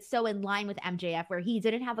because it's so in line with MJF, where he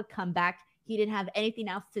didn't have a comeback. He didn't have anything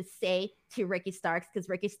else to say to Ricky Starks because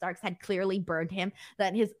Ricky Starks had clearly burned him,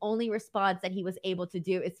 that his only response that he was able to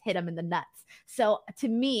do is hit him in the nuts. So to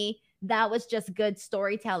me, that was just good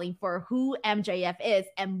storytelling for who MJF is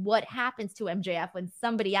and what happens to MJF when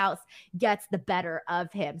somebody else gets the better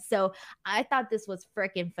of him. So I thought this was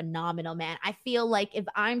freaking phenomenal, man. I feel like if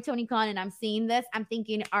I'm Tony Khan and I'm seeing this, I'm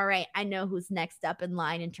thinking, all right, I know who's next up in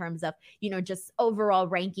line in terms of, you know, just overall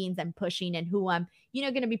rankings and pushing and who I'm, you know,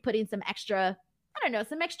 going to be putting some extra, I don't know,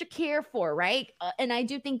 some extra care for, right? And I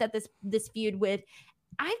do think that this feud with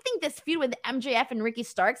MJF and Ricky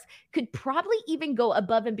Starks could probably even go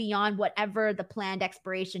above and beyond whatever the planned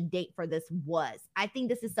expiration date for this was. I think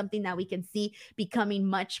this is something that we can see becoming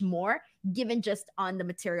much more given just on the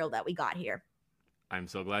material that we got here. I'm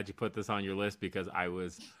so glad you put this on your list because I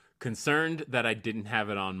was concerned that I didn't have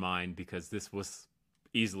it on mine because this was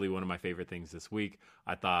easily one of my favorite things this week.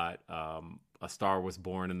 I thought a star was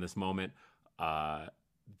born in this moment.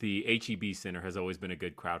 The HEB Center has always been a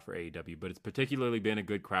good crowd for AEW, but it's particularly been a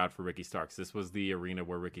good crowd for Ricky Starks. This was the arena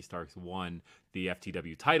where Ricky Starks won the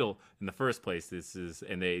FTW title in the first place.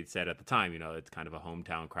 And they said at the time, you know, it's kind of a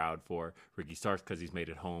hometown crowd for Ricky Starks because he's made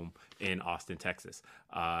it home in Austin, Texas,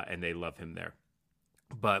 and they love him there.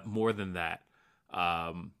 But more than that,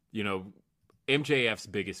 you know, MJF's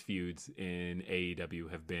biggest feuds in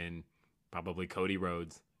AEW have been probably Cody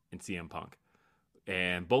Rhodes and CM Punk.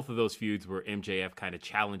 And both of those feuds were MJF kind of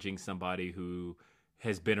challenging somebody who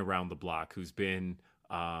has been around the block, who's been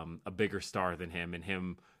a bigger star than him, and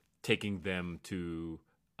him taking them to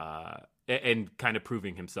and kind of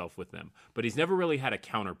proving himself with them. But he's never really had a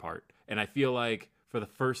counterpart. And I feel like for the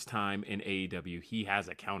first time in AEW, he has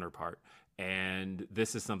a counterpart. And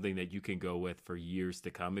this is something that you can go with for years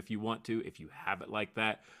to come if you want to, if you have it like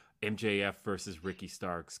that. MJF versus Ricky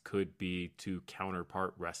Starks could be two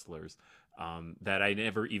counterpart wrestlers. that I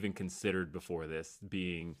never even considered before this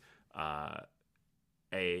being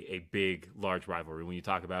a big, large rivalry. When you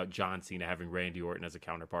talk about John Cena having Randy Orton as a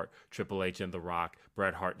counterpart, Triple H and The Rock,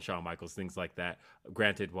 Bret Hart and Shawn Michaels, things like that.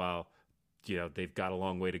 Granted, while they've got a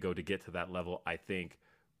long way to go to get to that level, I think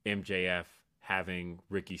MJF having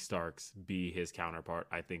Ricky Starks be his counterpart,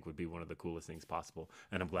 I think would be one of the coolest things possible.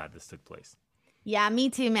 And I'm glad this took place. Yeah, me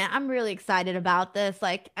too, man. I'm really excited about this.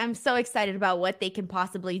 Like, I'm so excited about what they can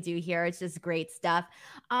possibly do here. It's just great stuff.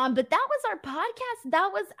 But that was our podcast. That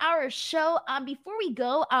was our show. Before we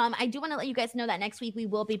go, I do want to let you guys know that next week we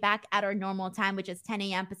will be back at our normal time, which is 10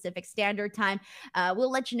 a.m. Pacific Standard Time. We'll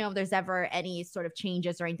let you know if there's ever any sort of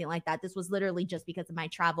changes or anything like that. This was literally just because of my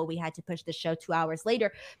travel. We had to push the show 2 hours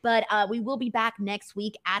later, but we will be back next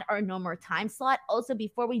week at our normal time slot. Also,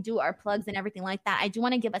 before we do our plugs and everything like that, I do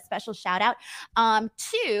want to give a special shout out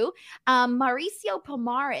to Mauricio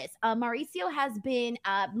Pomares. Mauricio has been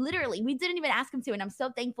literally, we didn't even ask him to, and I'm so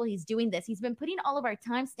thankful he's doing this. He's been putting all of our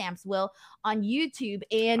timestamps, Will, on YouTube,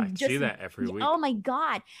 and I see that every week. Oh my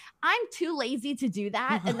God, I'm too lazy to do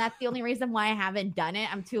that, and that's the only reason why I haven't done it.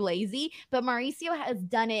 I'm too lazy, but Mauricio has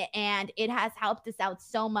done it, and it has helped us out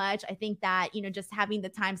so much. I think that just having the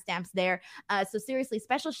timestamps there. So seriously,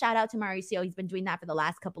 special shout out to Mauricio. He's been doing that for the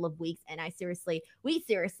last couple of weeks, and we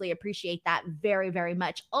seriously appreciate that very, very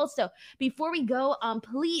much. Also, before we go,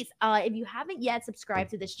 please, if you haven't yet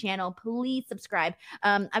subscribed to this channel, please subscribe.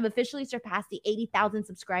 I've officially surpassed the 80,000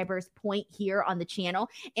 subscribers point here on the channel,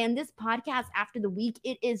 and this podcast, after the week,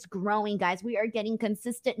 it is growing, guys. We are getting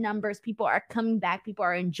consistent numbers. People are coming back. People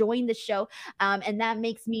are enjoying the show, and that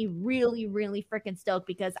makes me really, really freaking stoked,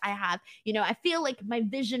 because I have, I feel like my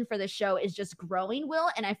vision for the show is just growing, Will,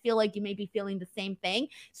 and I feel like you may be feeling the same thing.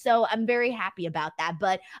 So I'm very happy about that.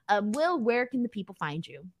 But Will, where can the people find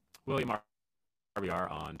you? William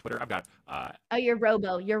RBR on Twitter. I've got oh, you're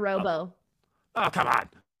Robo. Oh, come on.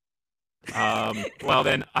 Well,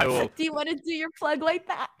 then I will. Do you want to do your plug like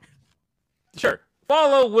that? Sure.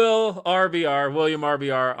 Follow William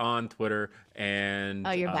RBR on Twitter, and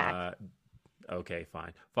oh, you're back. Okay,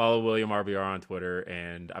 fine. Follow William RBR on Twitter,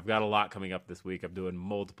 and I've got a lot coming up this week. I'm doing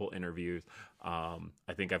multiple interviews. I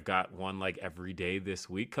think I've got one like every day this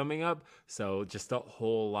week coming up, so just a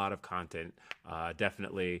whole lot of content.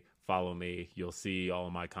 Definitely follow me. You'll see all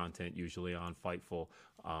of my content usually on Fightful,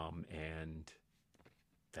 and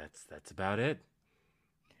that's about it.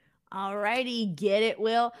 Alrighty, get it,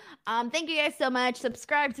 Will. Thank you guys so much.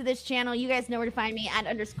 Subscribe to this channel. You guys know where to find me at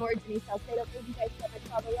 @_Denise Salcedo. Thank you guys so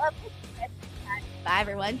much. Follow up. Bye,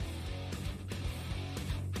 everyone.